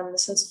question.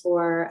 This one's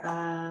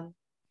for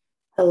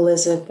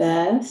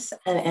Elizabeth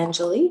and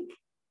Angelique.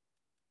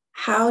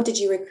 How did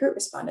you recruit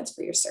respondents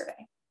for your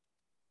survey?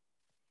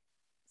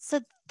 So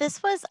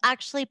this was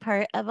actually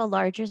part of a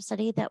larger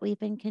study that we've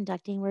been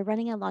conducting. We're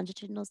running a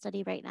longitudinal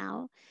study right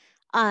now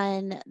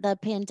on the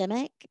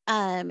pandemic.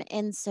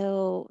 And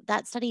so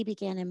that study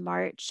began in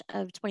March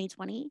of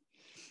 2020.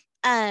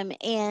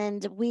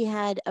 And we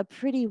had a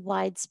pretty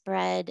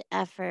widespread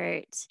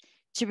effort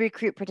to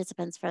recruit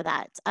participants for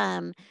that.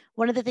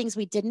 One of the things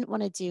we didn't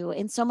want to do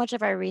in so much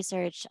of our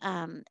research,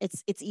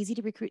 it's easy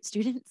to recruit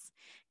students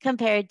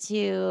compared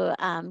to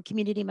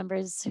community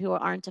members who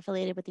aren't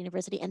affiliated with the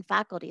university and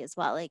faculty as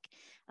well, like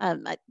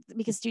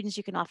because students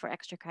you can offer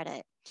extra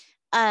credit.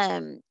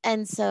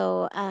 And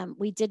so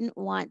we didn't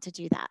want to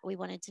do that. We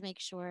wanted to make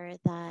sure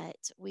that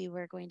we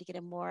were going to get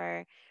a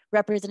more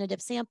representative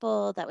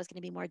sample that was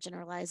going to be more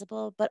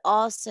generalizable, but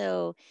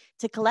also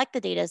to collect the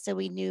data so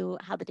we knew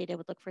how the data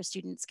would look for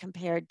students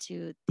compared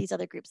to these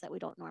other groups that we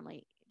don't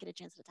normally get a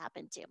chance to tap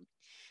into.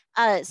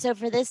 So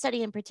for this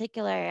study in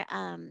particular,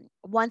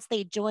 once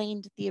they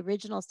joined the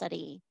original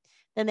study,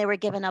 then they were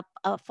given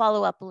a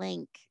follow-up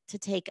link to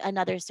take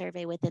another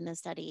survey within the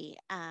study.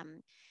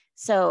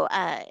 So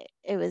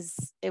it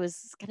was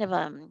kind of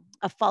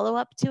a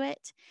follow-up to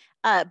it,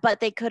 but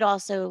they could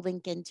also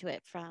link into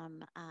it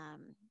from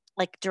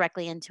like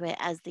directly into it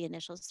as the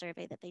initial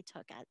survey that they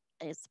took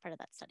as part of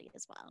that study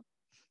as well.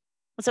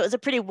 So it was a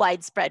pretty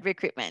widespread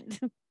recruitment.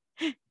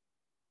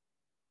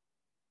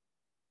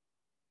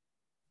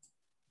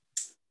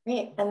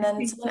 Great. And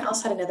then someone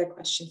else had another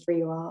question for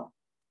you all.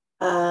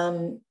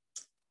 How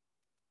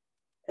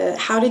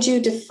did you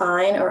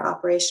define or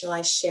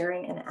operationalize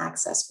sharing and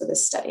access for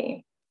this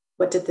study?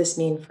 What did this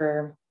mean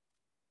for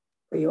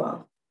you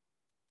all?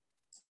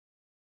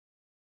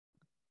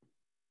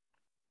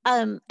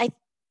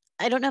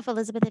 I don't know if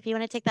Elizabeth, if you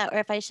want to take that or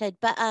if I should,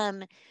 but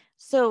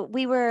so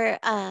we were,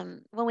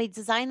 when we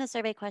designed the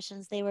survey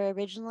questions, they were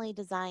originally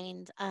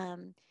designed,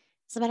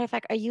 as a matter of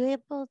fact, are you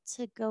able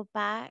to go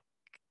back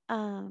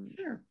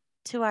Sure.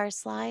 to our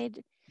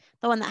slide,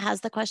 the one that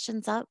has the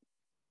questions up?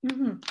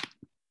 Mm-hmm.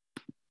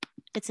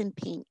 It's in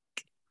pink.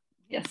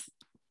 Yes.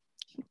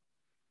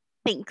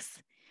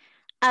 Thanks.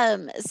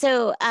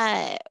 So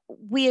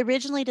we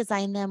originally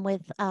designed them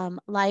with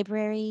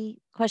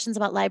questions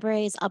about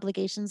libraries'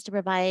 obligations to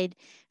provide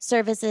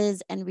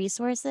services and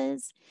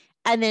resources,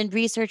 and then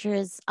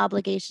researchers'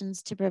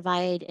 obligations to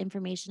provide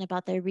information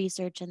about their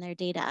research and their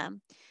data.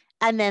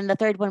 And then the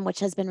third one, which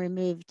has been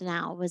removed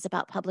now, was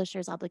about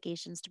publishers'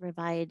 obligations to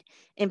provide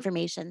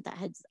information that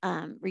had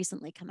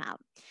recently come out.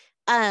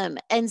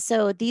 And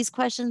so these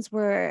questions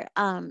were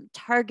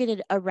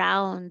targeted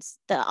around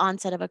the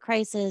onset of a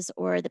crisis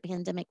or the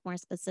pandemic more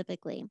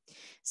specifically.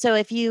 So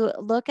if you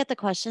look at the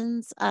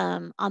questions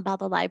about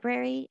the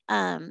library,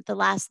 the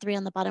last three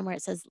on the bottom where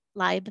it says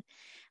lib,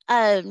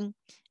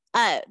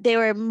 they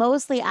were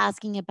mostly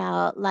asking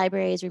about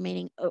libraries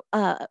remaining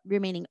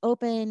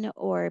open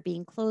or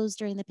being closed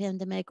during the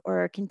pandemic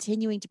or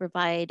continuing to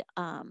provide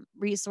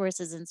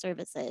resources and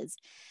services.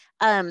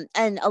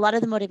 And a lot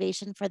of the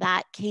motivation for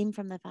that came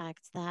from the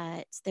fact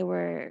that there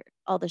were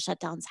all the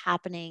shutdowns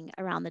happening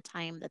around the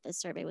time that this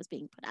survey was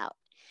being put out.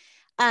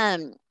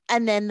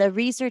 and then the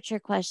researcher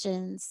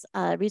questions,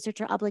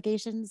 researcher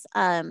obligations,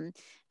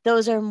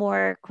 those are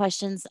more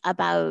questions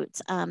about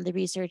the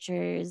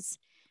researchers,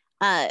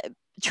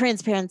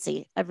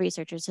 transparency of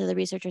researchers. So the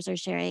researchers are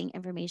sharing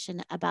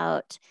information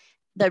about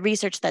the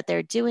research that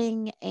they're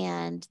doing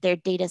and their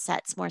data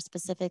sets more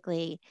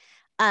specifically.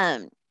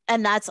 And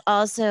that's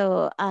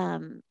also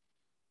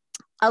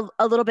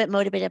a little bit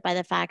motivated by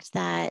the fact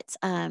that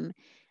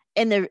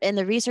in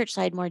the research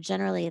side more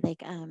generally,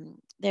 like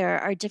there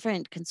are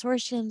different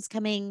consortiums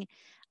coming,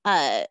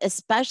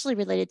 especially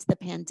related to the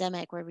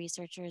pandemic, where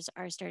researchers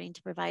are starting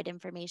to provide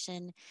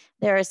information.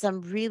 There are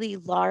some really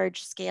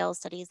large scale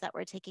studies that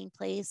were taking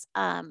place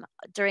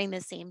during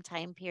the same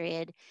time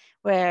period,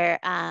 where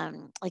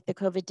like the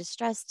COVID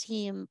distress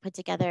team put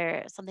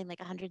together something like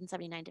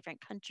 179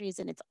 different countries,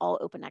 and it's all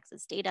open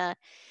access data.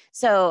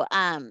 So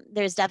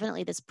there's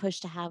definitely this push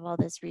to have all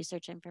this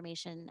research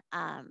information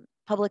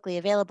publicly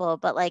available.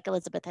 But like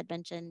Elizabeth had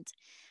mentioned,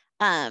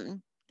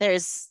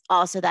 there's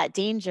also that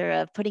danger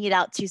of putting it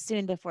out too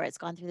soon before it's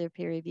gone through the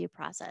peer review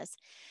process.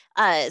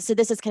 So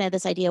this is kind of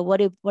this idea,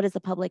 what does the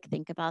public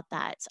think about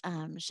that?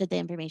 Should the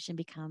information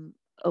become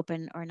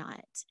open or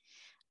not?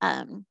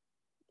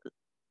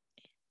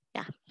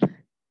 Yeah,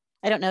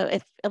 I don't know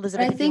if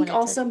Elizabeth, I think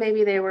also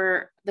maybe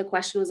the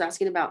question was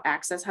asking about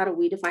access. How do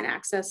we define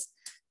access,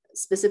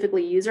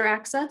 specifically user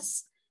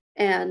access?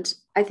 And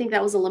I think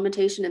that was a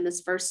limitation in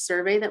this first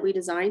survey that we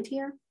designed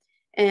here.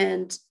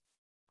 And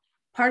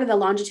part of the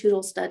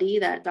longitudinal study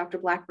that Dr.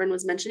 Blackburn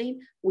was mentioning,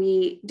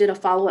 we did a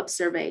follow-up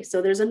survey.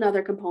 So there's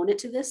another component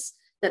to this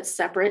that's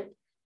separate,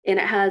 and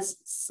it has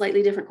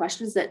slightly different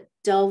questions that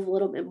delve a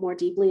little bit more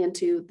deeply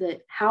into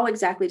how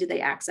exactly do they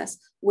access?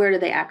 Where do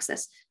they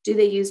access? Do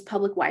they use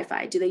public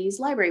Wi-Fi? Do they use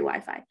library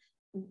Wi-Fi?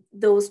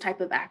 Those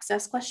type of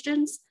access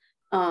questions.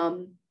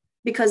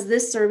 Because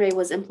this survey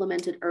was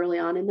implemented early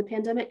on in the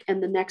pandemic,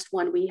 and the next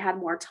one we had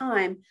more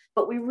time,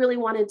 but we really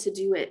wanted to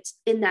do it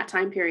in that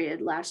time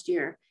period last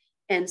year.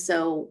 And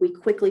so we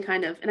quickly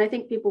and I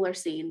think people are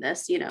seeing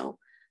this,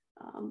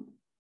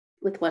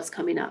 with what's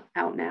coming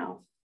out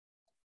now.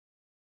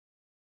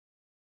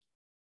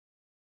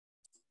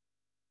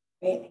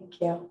 Great,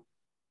 thank you.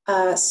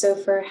 So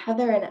for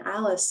Heather and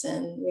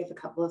Allison, we have a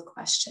couple of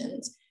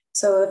questions.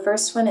 So the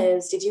first one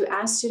is, did you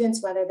ask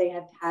students whether they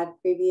had had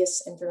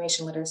previous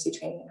information literacy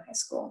training in high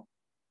school?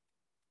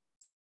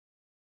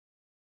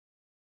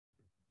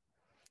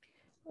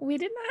 We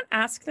did not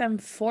ask them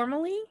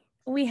formally.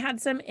 We had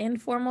some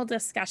informal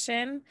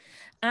discussion,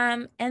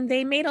 and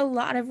they made a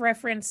lot of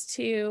reference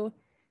to,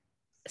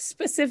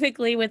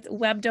 specifically with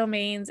web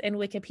domains and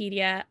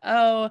Wikipedia.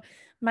 Oh,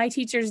 my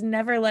teachers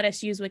never let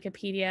us use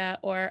Wikipedia,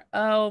 or,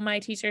 oh, my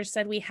teachers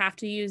said we have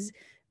to use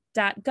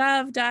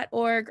 .gov,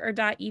 .org, or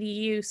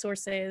 .edu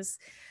sources.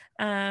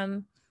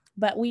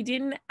 But we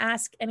didn't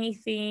ask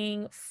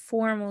anything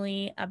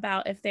formally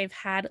about if they've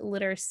had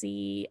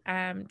literacy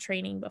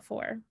training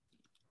before.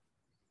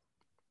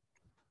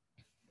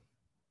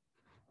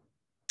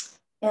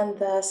 And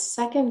the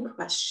second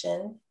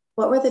question,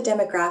 what were the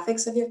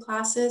demographics of your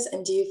classes,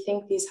 and do you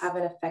think these have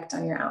an effect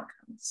on your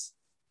outcomes?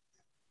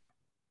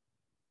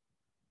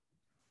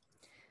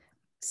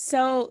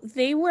 So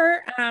they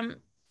were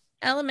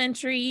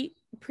elementary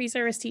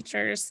pre-service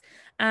teachers.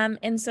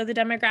 And so the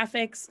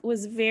demographics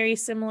was very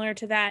similar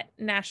to that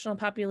national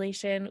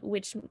population,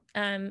 which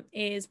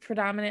is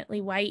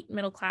predominantly white,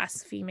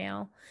 middle-class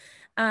female.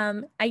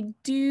 I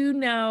do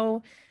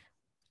know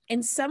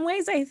in some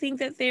ways, I think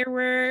that there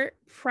were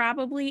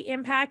probably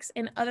impacts.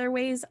 In other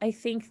ways, I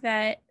think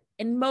that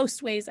in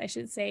most ways, I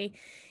should say,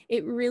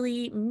 it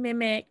really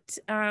mimicked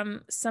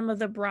some of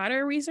the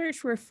broader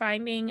research we're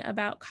finding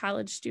about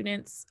college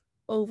students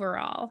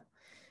overall.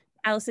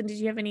 Allison, did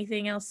you have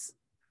anything else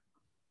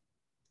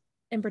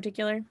in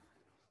particular?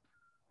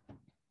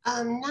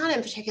 Not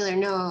in particular,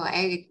 no,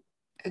 I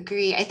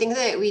agree. I think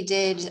that we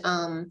did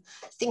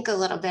think a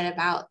little bit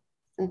about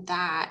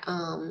that.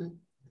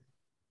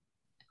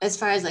 As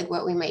far as like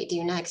what we might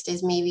do next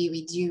is maybe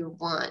we do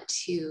want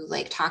to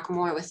like talk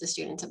more with the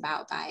students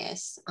about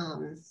bias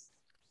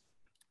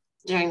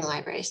during the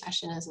library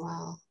session as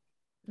well.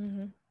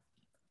 Mm-hmm.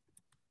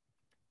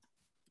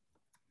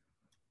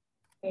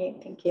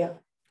 Great, thank you.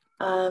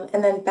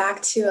 And then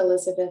back to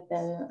Elizabeth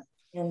and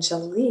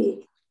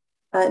Angelique.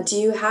 Do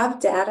you have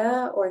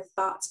data or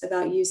thoughts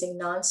about using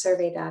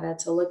non-survey data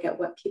to look at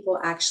what people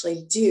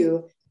actually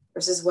do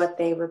versus what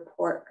they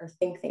report or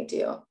think they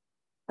do?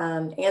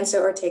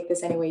 Answer or take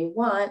this any way you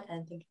want,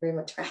 and thank you very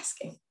much for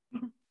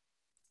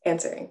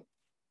answering.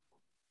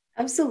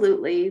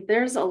 Absolutely.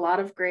 There's a lot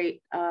of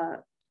great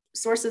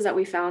sources that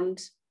we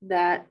found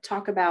that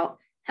talk about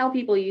how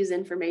people use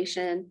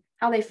information,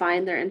 how they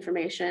find their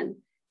information.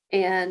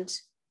 And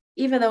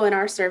even though in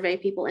our survey,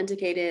 people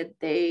indicated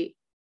they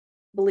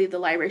believe the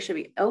library should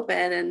be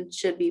open and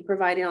should be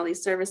providing all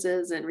these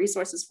services and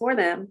resources for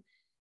them,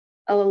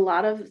 a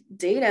lot of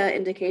data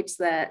indicates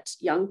that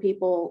young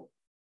people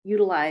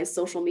utilize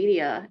social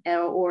media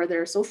or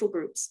their social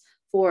groups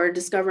for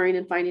discovering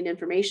and finding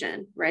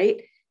information,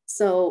 right?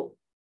 So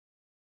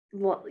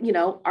you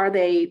know, are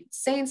they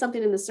saying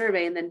something in the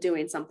survey and then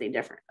doing something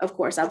different? Of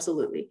course,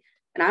 absolutely.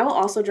 And I will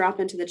also drop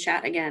into the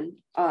chat again,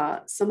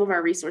 some of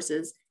our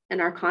resources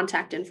and our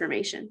contact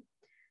information.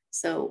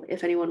 So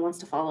if anyone wants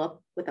to follow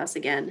up with us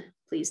again,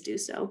 please do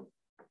so.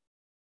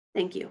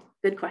 Thank you.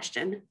 Good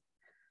question.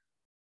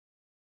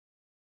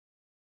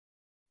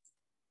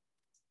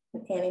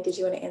 Annie, did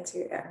you want to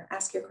answer or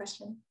ask your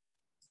question?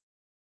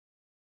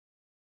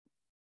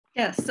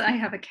 Yes, I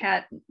have a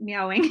cat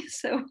meowing,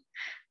 so,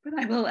 but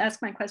I will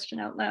ask my question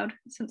out loud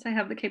since I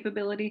have the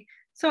capability.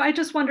 So I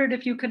just wondered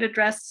if you could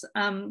address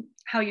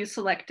how you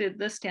selected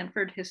the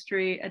Stanford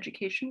History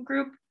Education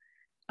Group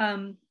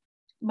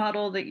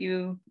model that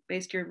you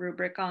based your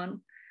rubric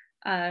on,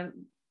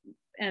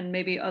 and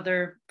maybe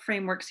other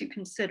frameworks you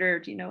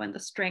considered, you know, and the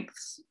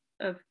strengths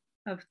of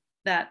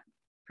that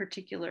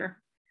particular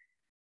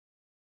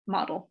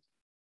model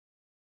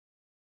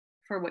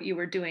for what you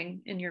were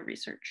doing in your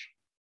research.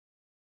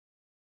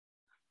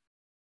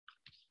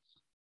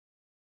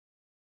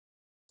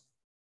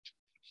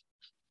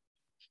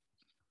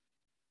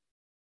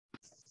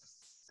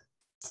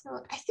 So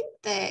I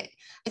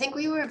think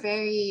we were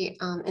very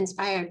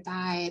inspired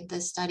by the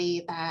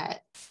study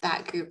that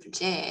group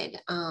did,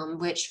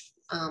 which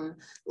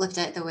looked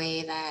at the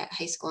way that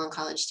high school and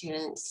college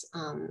students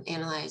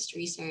analyzed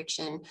research,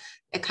 and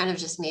it kind of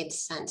just made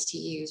sense to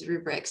use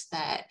rubrics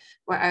that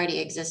were already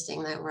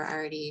existing, that were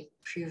already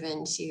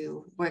proven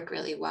to work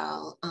really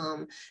well,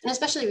 and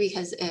especially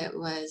because it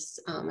was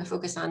a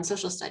focus on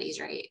social studies,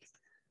 right?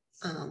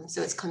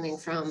 So it's coming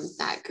from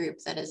that group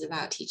that is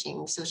about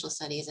teaching social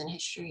studies and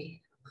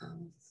history.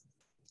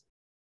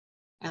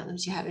 I don't know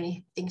if you have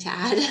anything to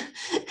add.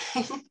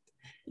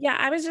 Yeah,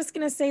 I was just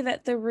going to say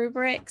that the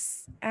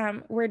rubrics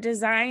were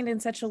designed in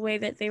such a way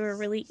that they were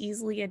really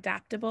easily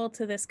adaptable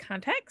to this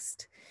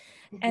context.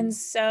 And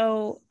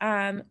so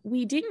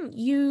we didn't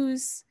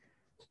use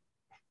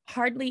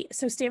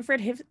so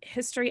Stanford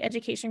History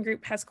Education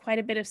Group has quite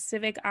a bit of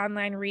civic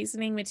online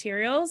reasoning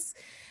materials.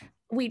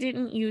 We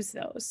didn't use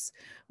those.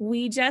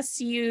 We just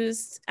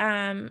used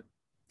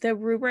the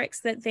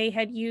rubrics that they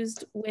had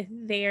used with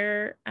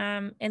their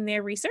in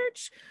their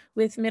research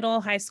with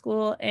middle, high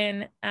school,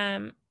 and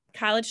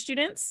college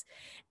students.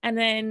 And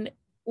then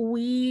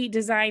we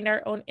designed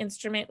our own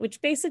instrument,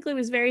 which basically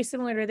was very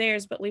similar to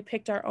theirs, but we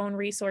picked our own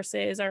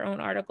resources, our own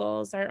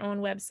articles, our own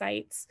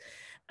websites,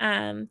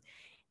 and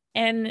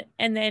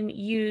then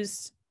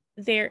used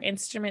their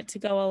instrument to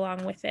go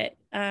along with it,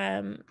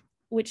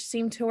 which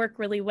seemed to work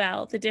really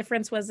well. The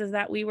difference was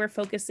that we were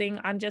focusing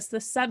on just the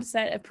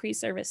subset of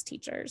pre-service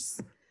teachers.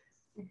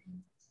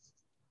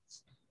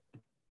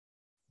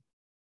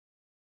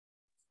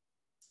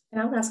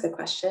 And I'll ask a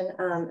question.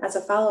 As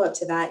a follow-up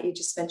to that, you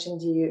just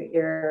mentioned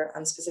your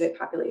specific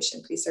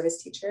population,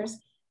 pre-service teachers.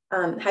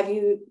 Have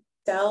you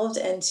delved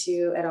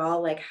into at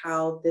all like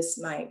how this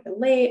might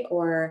relate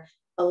or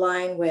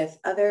align with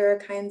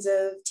other kinds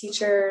of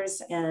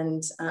teachers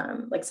and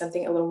like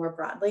something a little more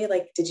broadly?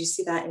 Like, did you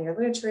see that in your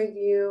literature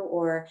review,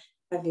 or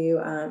have you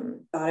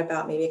thought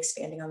about maybe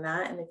expanding on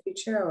that in the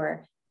future,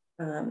 or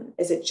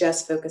is it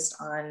just focused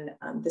on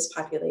this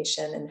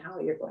population and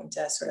how you're going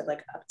to sort of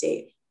like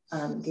update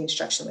the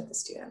instruction with the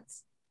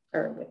students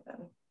or with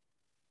them?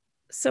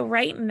 So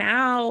right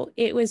now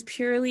it was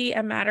purely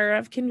a matter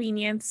of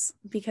convenience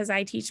because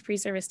I teach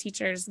pre-service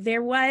teachers.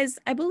 There was,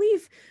 I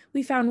believe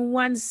we found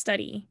one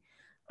study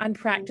on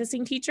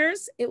practicing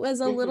teachers. It was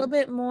a little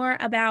bit more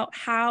about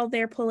how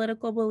their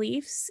political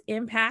beliefs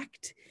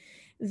impact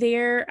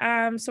their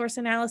source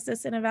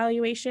analysis and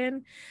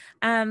evaluation.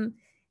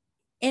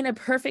 In a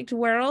perfect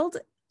world,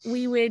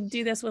 we would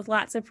do this with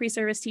lots of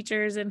pre-service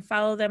teachers and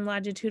follow them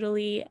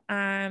longitudinally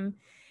and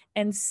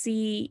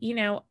see, you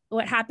know,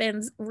 what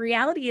happens.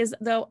 Reality is,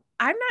 though,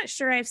 I'm not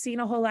sure I've seen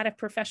a whole lot of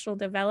professional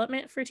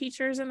development for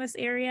teachers in this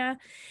area.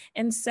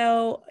 And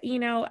so, you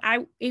know,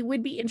 it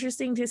would be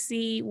interesting to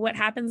see what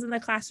happens in the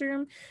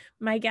classroom.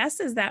 My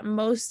guess is that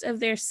most of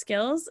their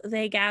skills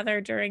they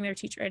gather during their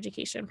teacher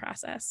education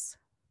process.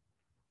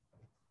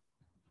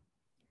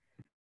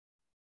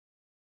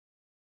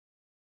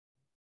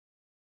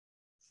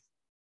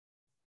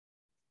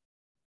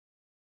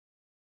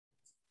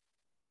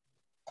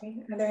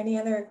 Are there any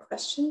other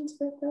questions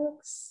for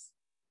folks?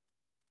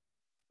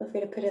 Feel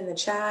free to put it in the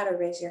chat or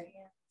raise your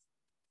hand.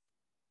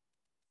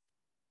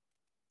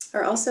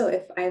 Or also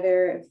if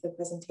either of the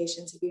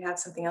presentations, if you have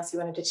something else you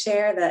wanted to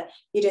share that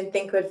you didn't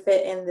think would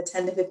fit in the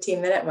 10 to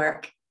 15 minute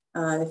mark,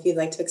 if you'd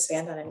like to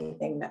expand on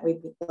anything, that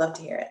we'd love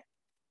to hear it.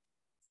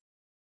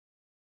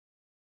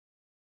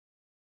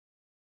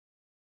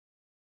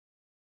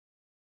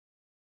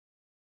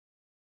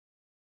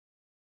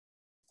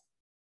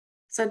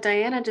 So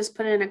Diana just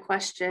put in a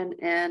question,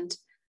 and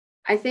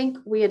I think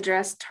we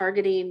addressed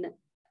targeting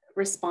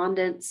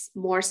respondents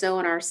more so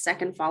in our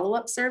second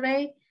follow-up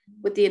survey.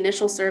 With the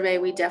initial survey,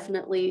 we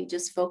definitely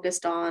just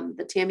focused on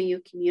the TAMU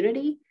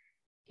community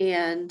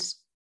and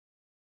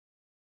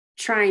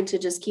trying to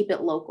just keep it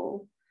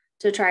local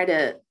to try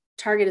to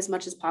target as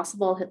much as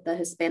possible the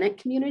Hispanic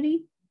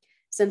community,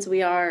 since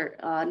we are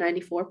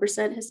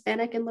 94%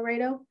 Hispanic in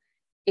Laredo.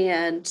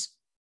 And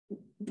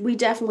we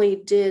definitely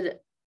did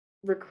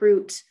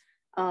recruit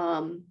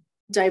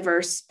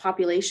diverse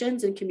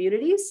populations and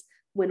communities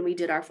when we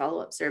did our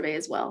follow-up survey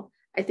as well.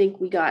 I think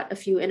we got a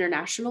few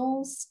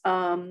internationals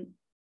and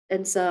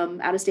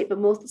some out of state, but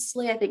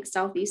mostly I think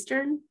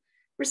Southeastern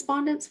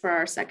respondents for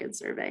our second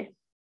survey.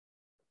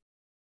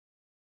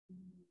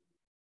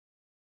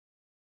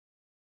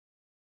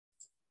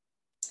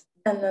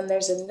 And then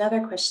there's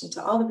another question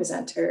to all the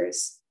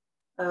presenters.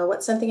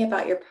 What's something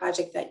about your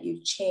project that you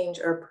change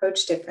or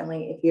approach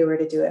differently if you were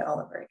to do it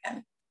all over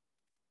again?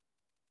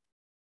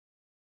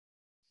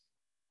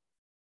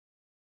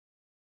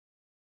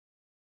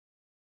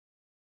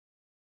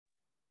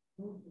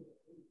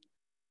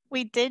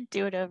 We did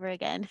do it over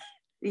again.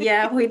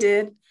 Yeah, we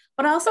did.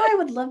 But also I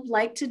would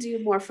like to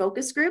do more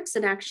focus groups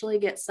and actually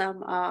get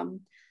some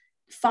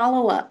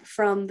follow-up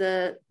from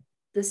the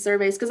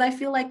surveys, because I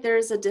feel like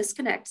there's a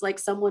disconnect. Like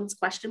someone's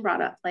question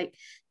brought up, like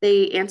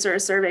they answer a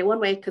survey one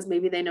way because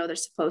maybe they know they're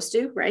supposed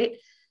to, right?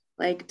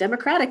 Like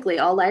democratically,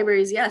 all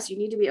libraries, yes, you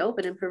need to be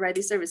open and provide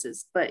these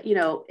services. But, you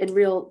know, in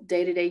real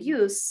day-to-day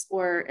use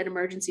or in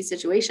emergency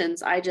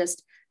situations, I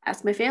just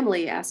ask my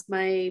family, ask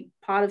my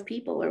pod of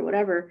people or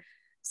whatever.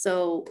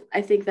 So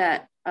I think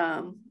that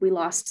we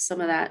lost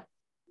some of that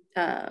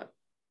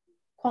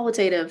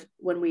qualitative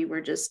when we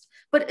were just,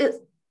 but it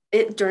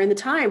during the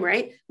time,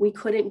 right? We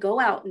couldn't go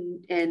out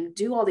and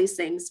do all these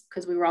things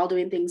because we were all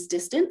doing things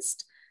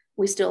distanced.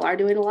 We still are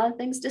doing a lot of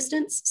things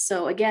distanced.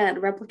 So again,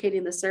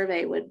 replicating the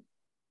survey would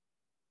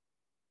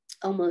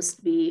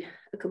almost be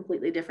a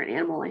completely different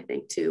animal, I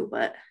think, too.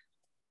 But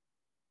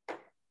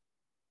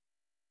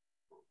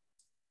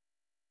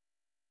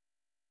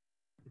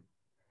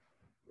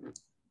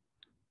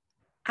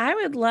I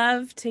would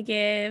love to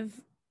give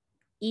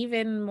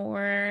even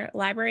more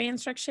library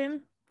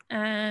instruction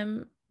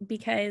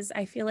because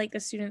I feel like the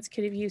students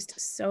could have used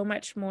so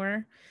much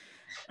more.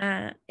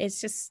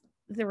 It's just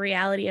the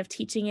reality of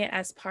teaching it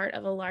as part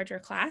of a larger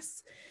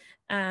class.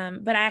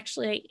 But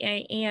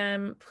I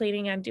am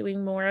planning on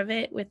doing more of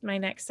it with my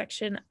next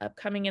section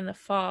upcoming in the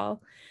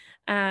fall.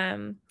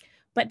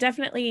 But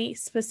definitely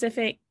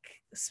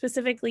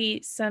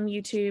specifically some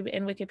YouTube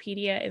and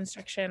Wikipedia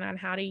instruction on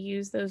how to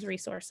use those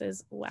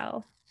resources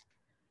well.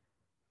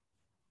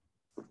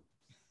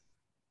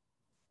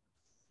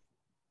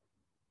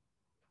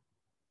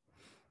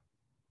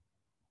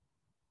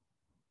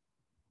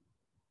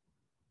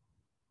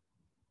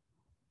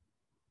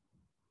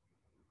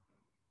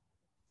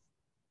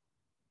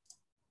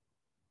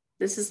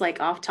 this is like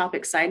off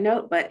topic side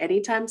note, but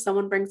anytime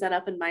someone brings that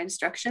up in my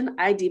instruction,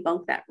 I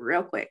debunk that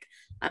real quick.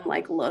 I'm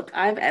like, look,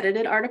 I've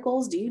edited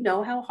articles. Do you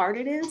know how hard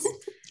it is?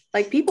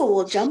 Like people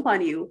will jump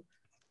on you.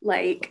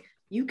 Like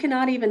you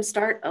cannot even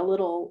start a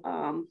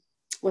little,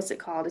 what's it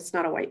called? It's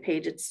not a white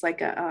page. It's like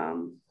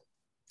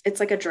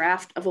a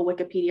draft of a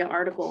Wikipedia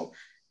article,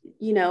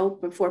 you know,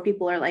 before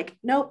people are like,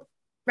 nope,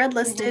 red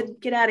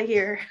listed, get out of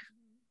here.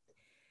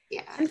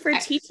 Yeah. And for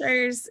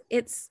teachers,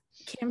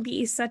 can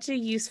be such a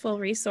useful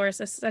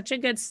resource, such a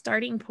good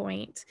starting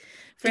point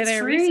for it's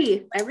their free.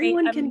 research.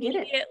 Everyone can get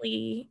it.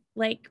 Immediately,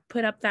 like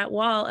put up that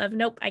wall of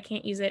nope, I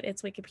can't use it.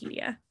 It's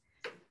Wikipedia.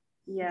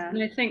 Yeah.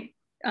 And I think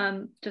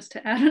just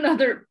to add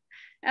another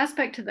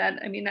aspect to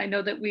that, I mean, I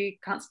know that we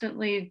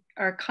constantly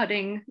are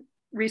cutting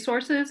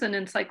resources, and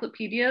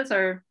encyclopedias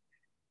are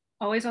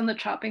always on the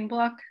chopping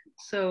block.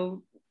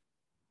 So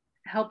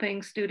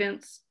helping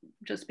students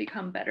just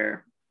become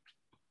better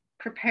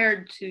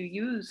prepared to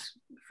use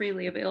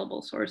freely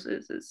available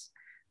sources is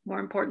more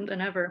important than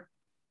ever.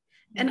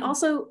 And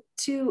also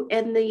too,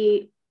 in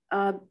the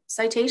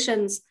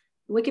citations,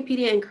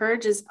 Wikipedia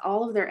encourages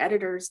all of their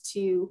editors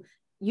to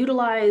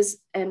utilize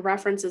and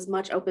reference as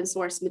much open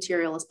source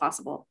material as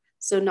possible.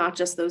 So not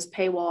just those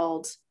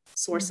paywalled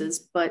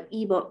sources, but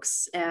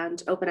ebooks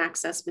and open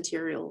access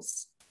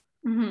materials.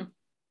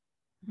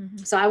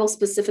 So I will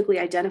specifically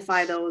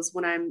identify those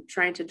when I'm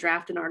trying to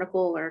draft an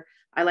article, or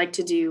I like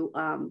to do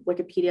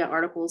Wikipedia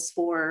articles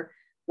for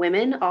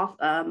women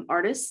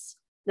artists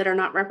that are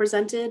not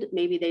represented.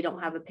 Maybe they don't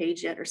have a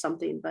page yet or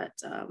something, but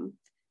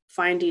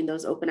finding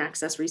those open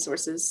access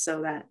resources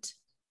so that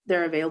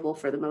they're available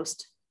for the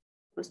most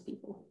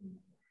people.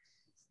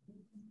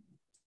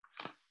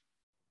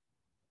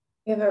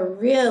 We have a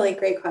really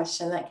great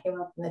question that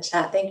came up in the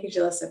chat. Thank you,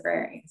 Jalissa,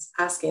 for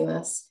asking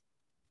this.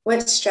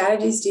 What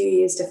strategies do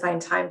you use to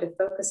find time to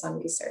focus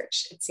on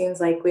research? It seems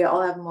like we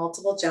all have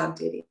multiple job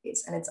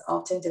duties, and it's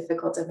often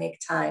difficult to make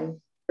time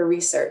for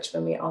research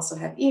when we also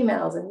have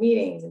emails and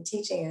meetings and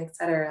teaching,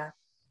 etc.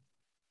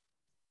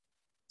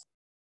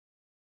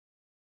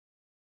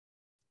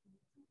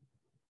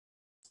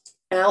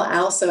 And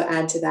I'll also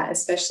add to that,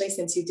 especially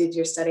since you did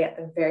your study at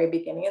the very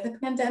beginning of the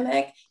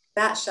pandemic,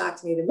 that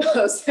shocked me the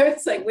most. So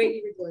it's like, wait,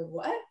 you were doing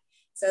what?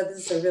 So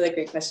this is a really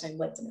great question I'd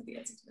like to know the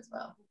answer to as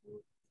well.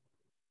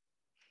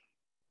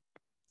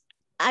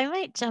 I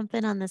might jump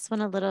in on this one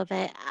a little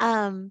bit.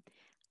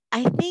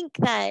 I think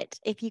that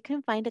if you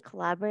can find a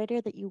collaborator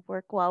that you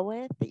work well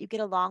with, that you get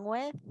along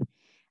with,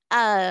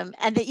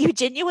 and that you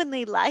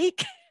genuinely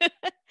like,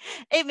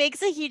 it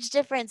makes a huge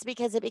difference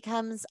because it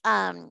becomes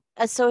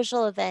a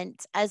social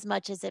event as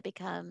much as it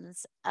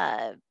becomes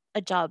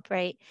a job,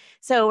 right?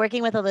 So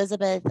working with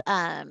Elizabeth,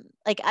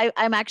 like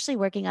I'm actually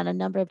working on a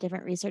number of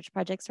different research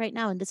projects right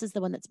now, and this is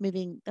the one that's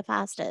moving the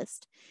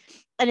fastest.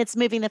 And it's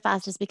moving the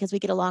fastest because we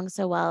get along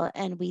so well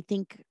and we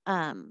think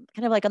kind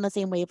of like on the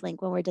same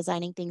wavelength when we're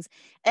designing things,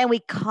 and we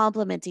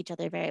complement each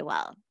other very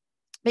well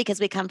because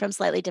we come from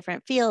slightly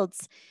different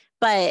fields,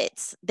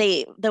 but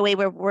the way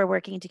we're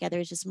working together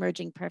is just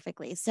merging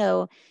perfectly.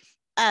 So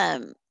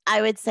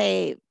I would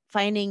say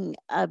finding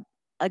a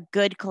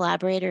good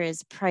collaborator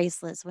is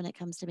priceless when it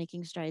comes to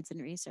making strides in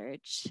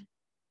research.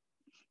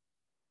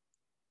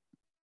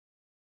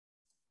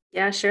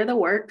 Yeah, share the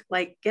work,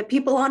 like get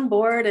people on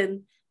board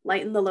and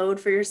lighten the load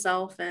for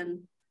yourself.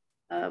 And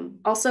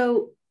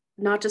also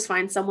not just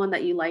find someone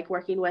that you like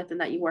working with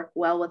and that you work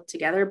well with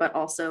together, but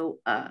also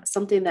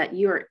something that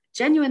you're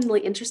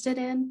genuinely interested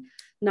in,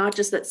 not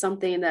just that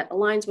something that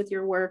aligns with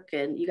your work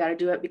and you got to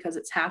do it because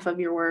it's half of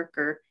your work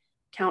or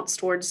counts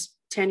towards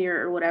tenure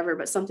or whatever,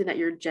 but something that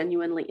you're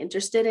genuinely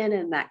interested in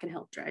and that can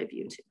help drive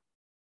you too.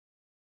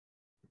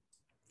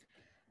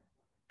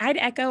 I'd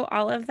echo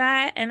all of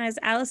that. And as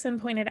Allison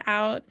pointed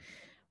out,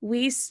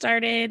 we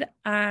started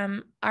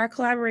our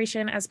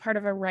collaboration as part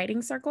of a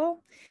writing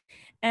circle.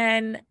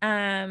 And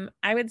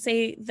I would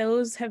say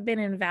those have been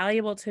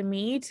invaluable to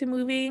me to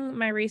moving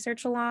my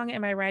research along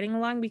and my writing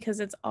along, because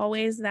it's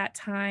always that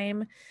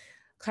time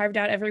carved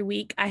out every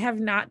week. I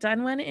have not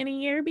done one in a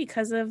year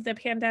because of the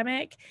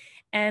pandemic.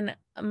 And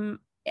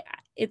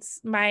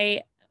it's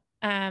my,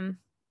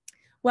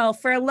 well,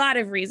 for a lot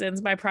of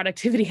reasons, my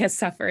productivity has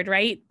suffered,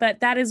 right?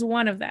 But that is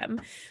one of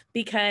them,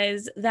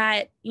 because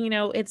that,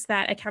 it's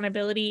that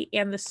accountability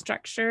and the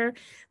structure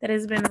that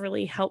has been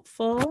really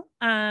helpful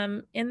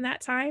in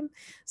that time.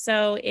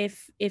 So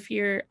if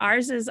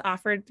ours is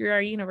offered through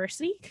our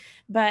university,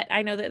 but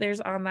I know that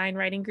there's online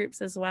writing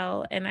groups as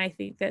well. And I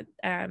think that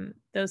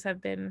those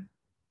have been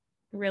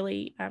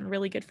really,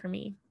 really good for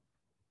me.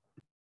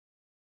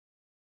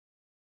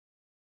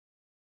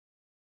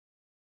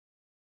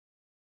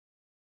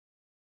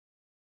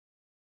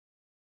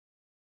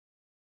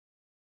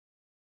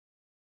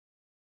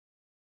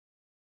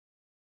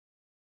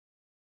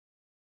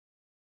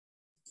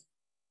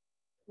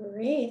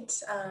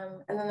 Great.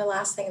 And then the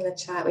last thing in the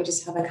chat, we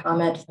just have a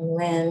comment from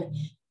Lynn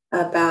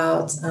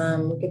about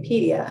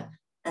Wikipedia.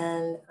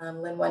 And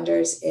Lynn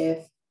wonders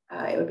if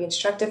it would be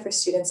instructive for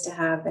students to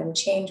have them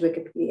change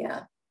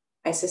Wikipedia.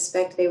 I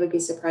suspect they would be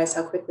surprised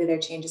how quickly their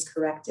change is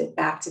corrected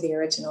back to the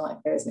original if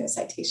there is no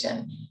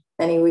citation.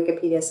 Many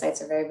Wikipedia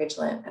sites are very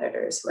vigilant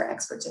editors who are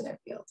experts in their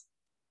field.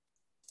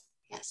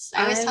 Yes,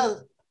 I always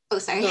tell, oh,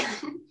 sorry.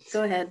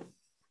 Go ahead.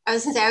 I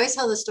was gonna say, I always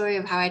tell the story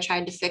of how I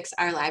tried to fix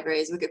our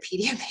library's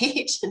Wikipedia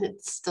page and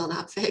it's still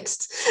not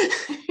fixed.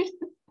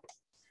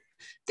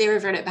 They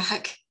revert it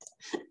back.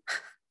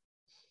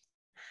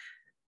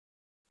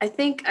 I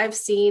think I've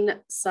seen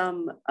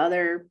some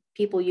other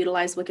people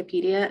utilize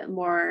Wikipedia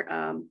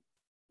more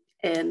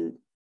in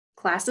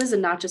classes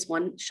and not just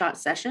one-shot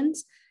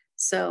sessions.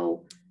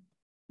 So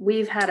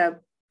we've had a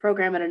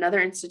program at another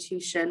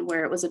institution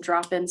where it was a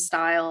drop-in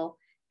style.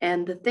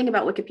 And the thing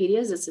about Wikipedia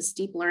is it's a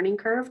steep learning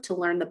curve to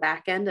learn the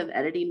back end of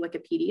editing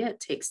Wikipedia.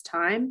 It takes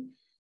time.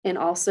 And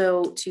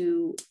also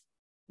to,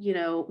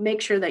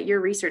 make sure that your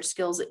research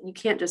skills, you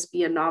can't just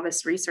be a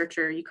novice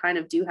researcher. You kind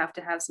of do have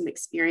to have some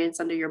experience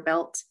under your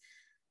belt.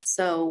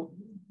 So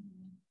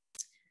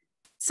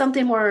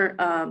something more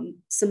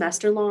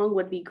semester long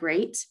would be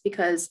great,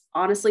 because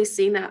honestly,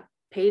 seeing that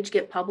page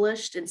get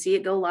published and see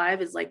it go live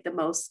is like the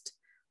most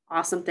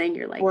awesome thing.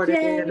 You're like,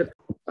 yay.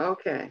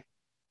 Okay.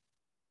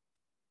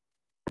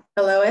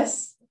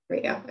 Lois? Here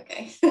we go.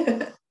 Okay.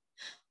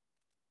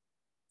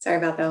 Sorry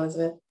about that,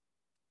 Elizabeth.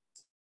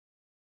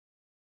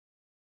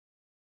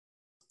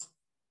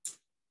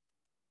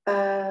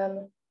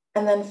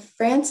 And then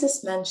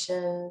Francis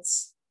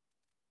mentions,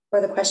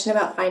 for the question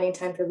about finding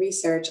time for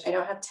research, I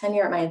don't have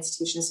tenure at my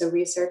institution, so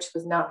research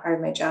was not part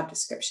of my job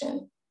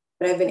description,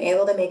 but I've been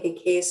able to make a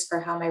case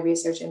for how my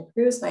research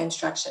improves my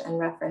instruction and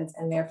reference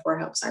and therefore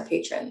helps our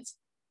patrons.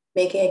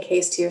 Making a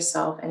case to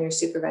yourself and your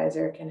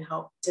supervisor can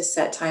help to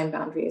set time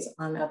boundaries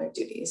on other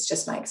duties,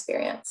 just my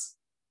experience.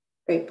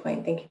 Great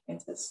point. Thank you,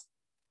 Francis.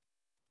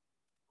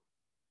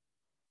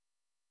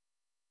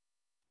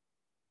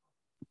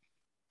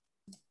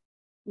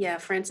 Yeah,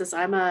 Francis,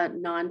 I'm a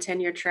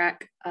non-tenure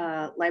track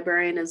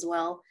librarian as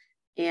well.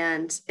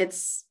 And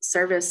it's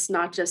service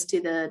not just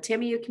to the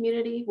TAMU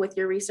community with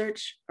your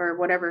research or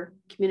whatever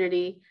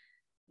community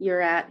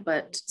you're at,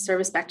 but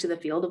service back to the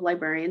field of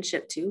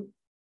librarianship too,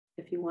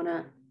 if you want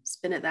to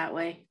spin it that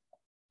way.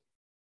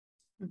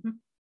 Mm-hmm.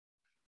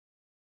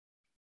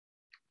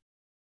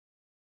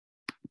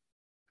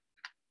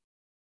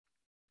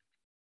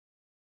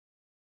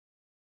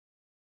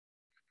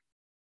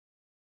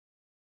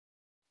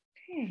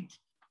 Okay.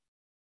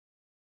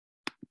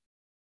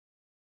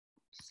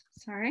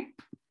 Sorry.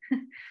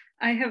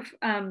 I have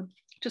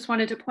Just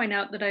wanted to point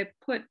out that I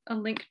put a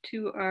link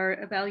to our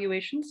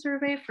evaluation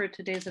survey for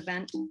today's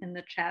event in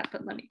the chat,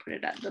 but let me put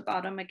it at the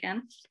bottom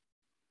again.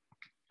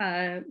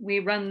 We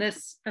run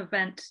this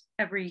event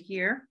every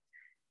year,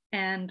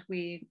 and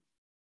we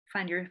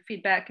find your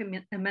feedback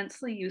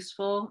immensely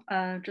useful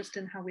just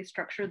in how we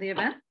structure the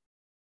event.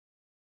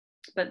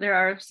 But there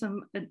are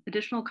some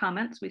additional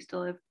comments. We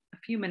still have a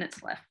few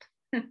minutes left.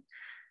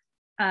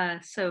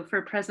 So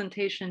for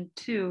presentation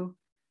 2,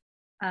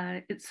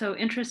 it's so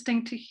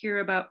interesting to hear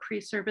about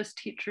pre-service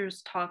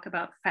teachers talk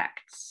about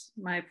facts.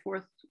 My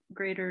 4th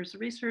graders'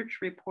 research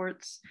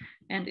reports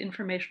and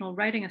informational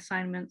writing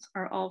assignments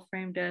are all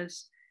framed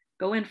as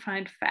go and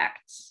find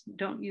facts,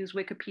 don't use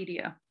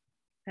Wikipedia.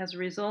 As a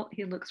result,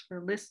 he looks for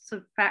lists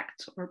of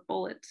facts or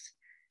bullets.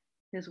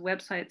 His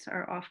websites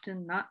are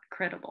often not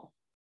credible.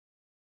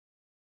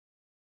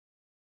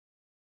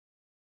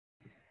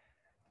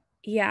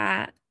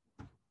 Yeah.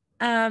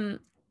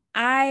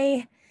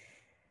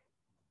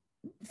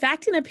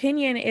 Fact and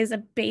opinion is a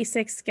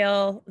basic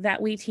skill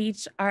that we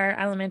teach our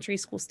elementary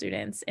school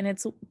students, and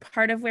it's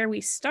part of where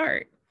we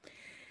start.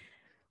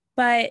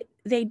 But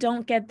they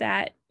don't get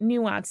that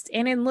nuanced.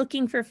 And in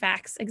looking for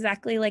facts,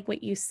 exactly like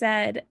what you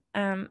said,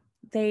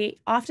 they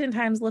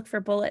oftentimes look for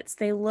bullets.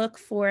 They look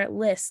for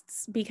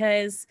lists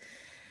because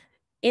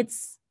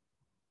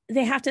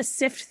they have to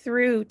sift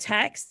through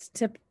text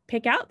to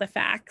pick out the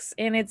facts.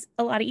 And it's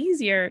a lot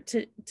easier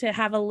to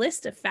have a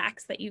list of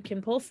facts that you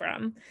can pull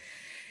from.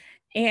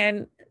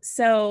 And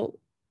so,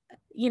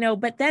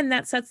 but then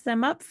that sets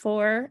them up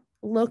for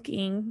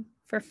looking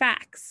for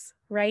facts,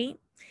 right?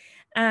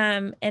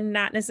 And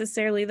not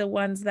necessarily the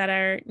ones that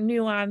are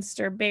nuanced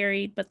or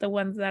buried, but the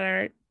ones that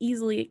are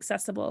easily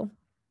accessible.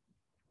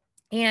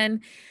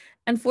 And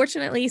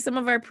unfortunately, some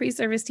of our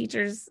pre-service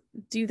teachers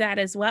do that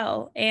as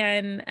well.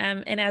 And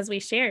as we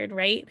shared,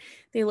 right,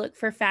 they look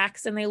for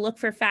facts, and they look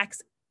for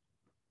facts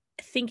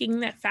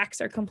thinking that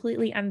facts are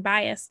completely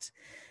unbiased,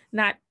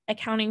 not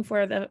accounting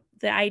for the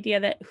idea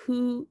that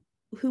who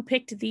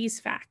picked these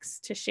facts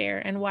to share,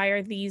 and why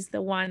are these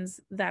the ones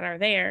that are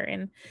there,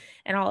 and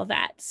all of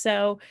that.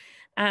 So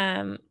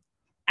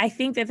I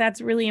think that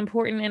that's really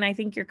important. And I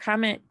think your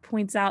comment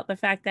points out the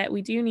fact that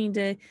we do need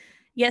to,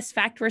 yes,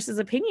 fact versus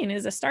opinion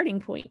is a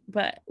starting point,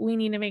 but we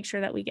need to make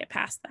sure that we get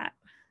past that.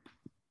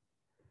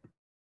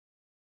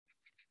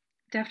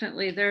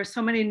 Definitely. There are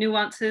so many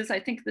nuances. I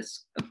think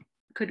this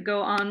could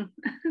go on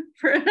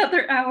for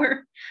another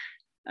hour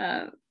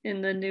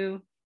in the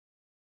new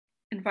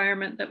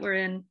environment that we're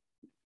in.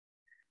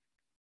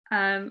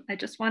 I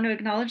just want to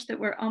acknowledge that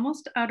we're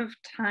almost out of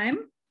time.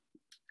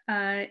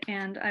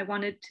 And I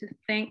wanted to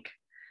thank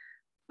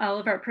all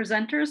of our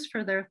presenters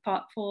for their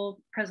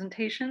thoughtful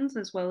presentations,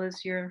 as well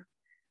as your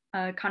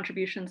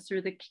contributions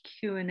through the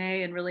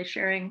Q&A and really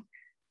sharing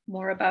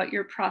more about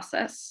your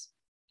process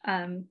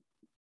and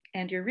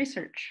your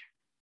research.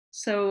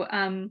 So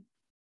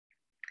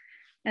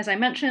as I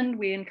mentioned,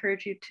 we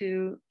encourage you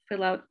to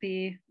fill out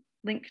the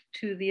link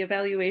to the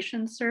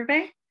evaluation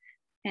survey.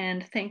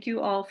 And thank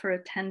you all for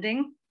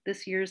attending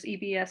this year's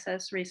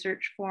EBSS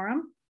Research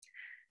Forum.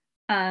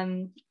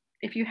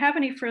 If you have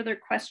any further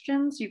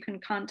questions, you can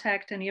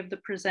contact any of the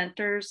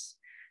presenters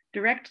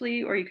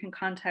directly, or you can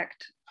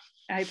contact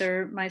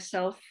either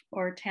myself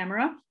or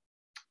Tamara,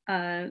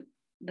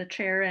 the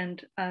chair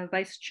and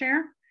vice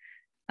chair.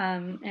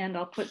 And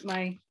I'll put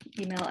my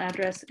email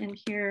address in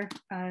here.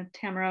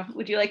 Tamara,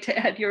 would you like to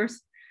add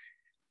yours?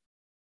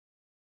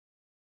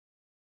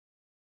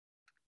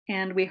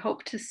 And we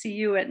hope to see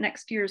you at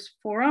next year's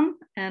forum.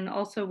 And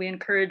also we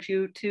encourage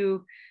you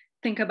to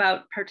think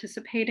about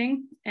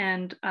participating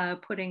and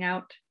putting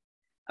out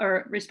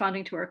or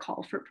responding to our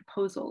call for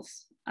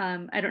proposals.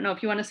 I don't know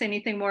if you want to say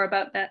anything more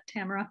about that,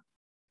 Tamara,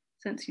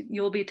 since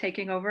you'll be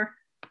taking over.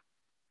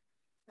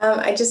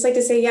 I'd just like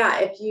to say, yeah,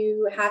 if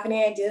you have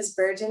any ideas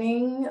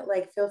burgeoning,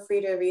 like feel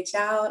free to reach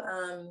out.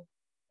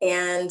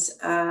 And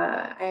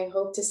I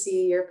hope to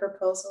see your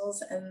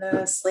proposals in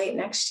the slate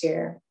next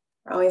year.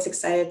 We're always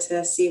excited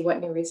to see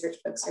what new research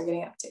folks are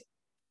getting up to.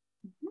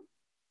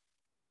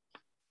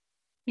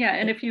 Yeah,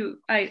 and if you,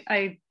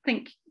 I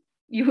think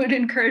you would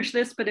encourage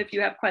this, but if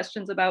you have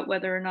questions about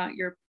whether or not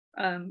your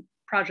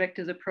project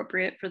is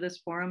appropriate for this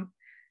forum,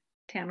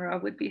 Tamara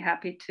would be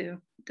happy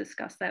to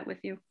discuss that with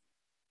you.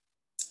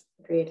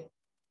 Agreed.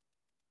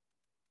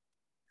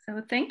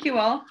 So thank you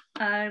all.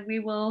 We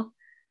will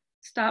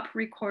stop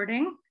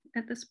recording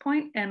at this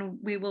point, and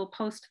we will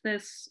post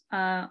this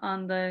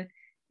on the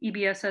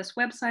EBSS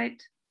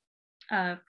website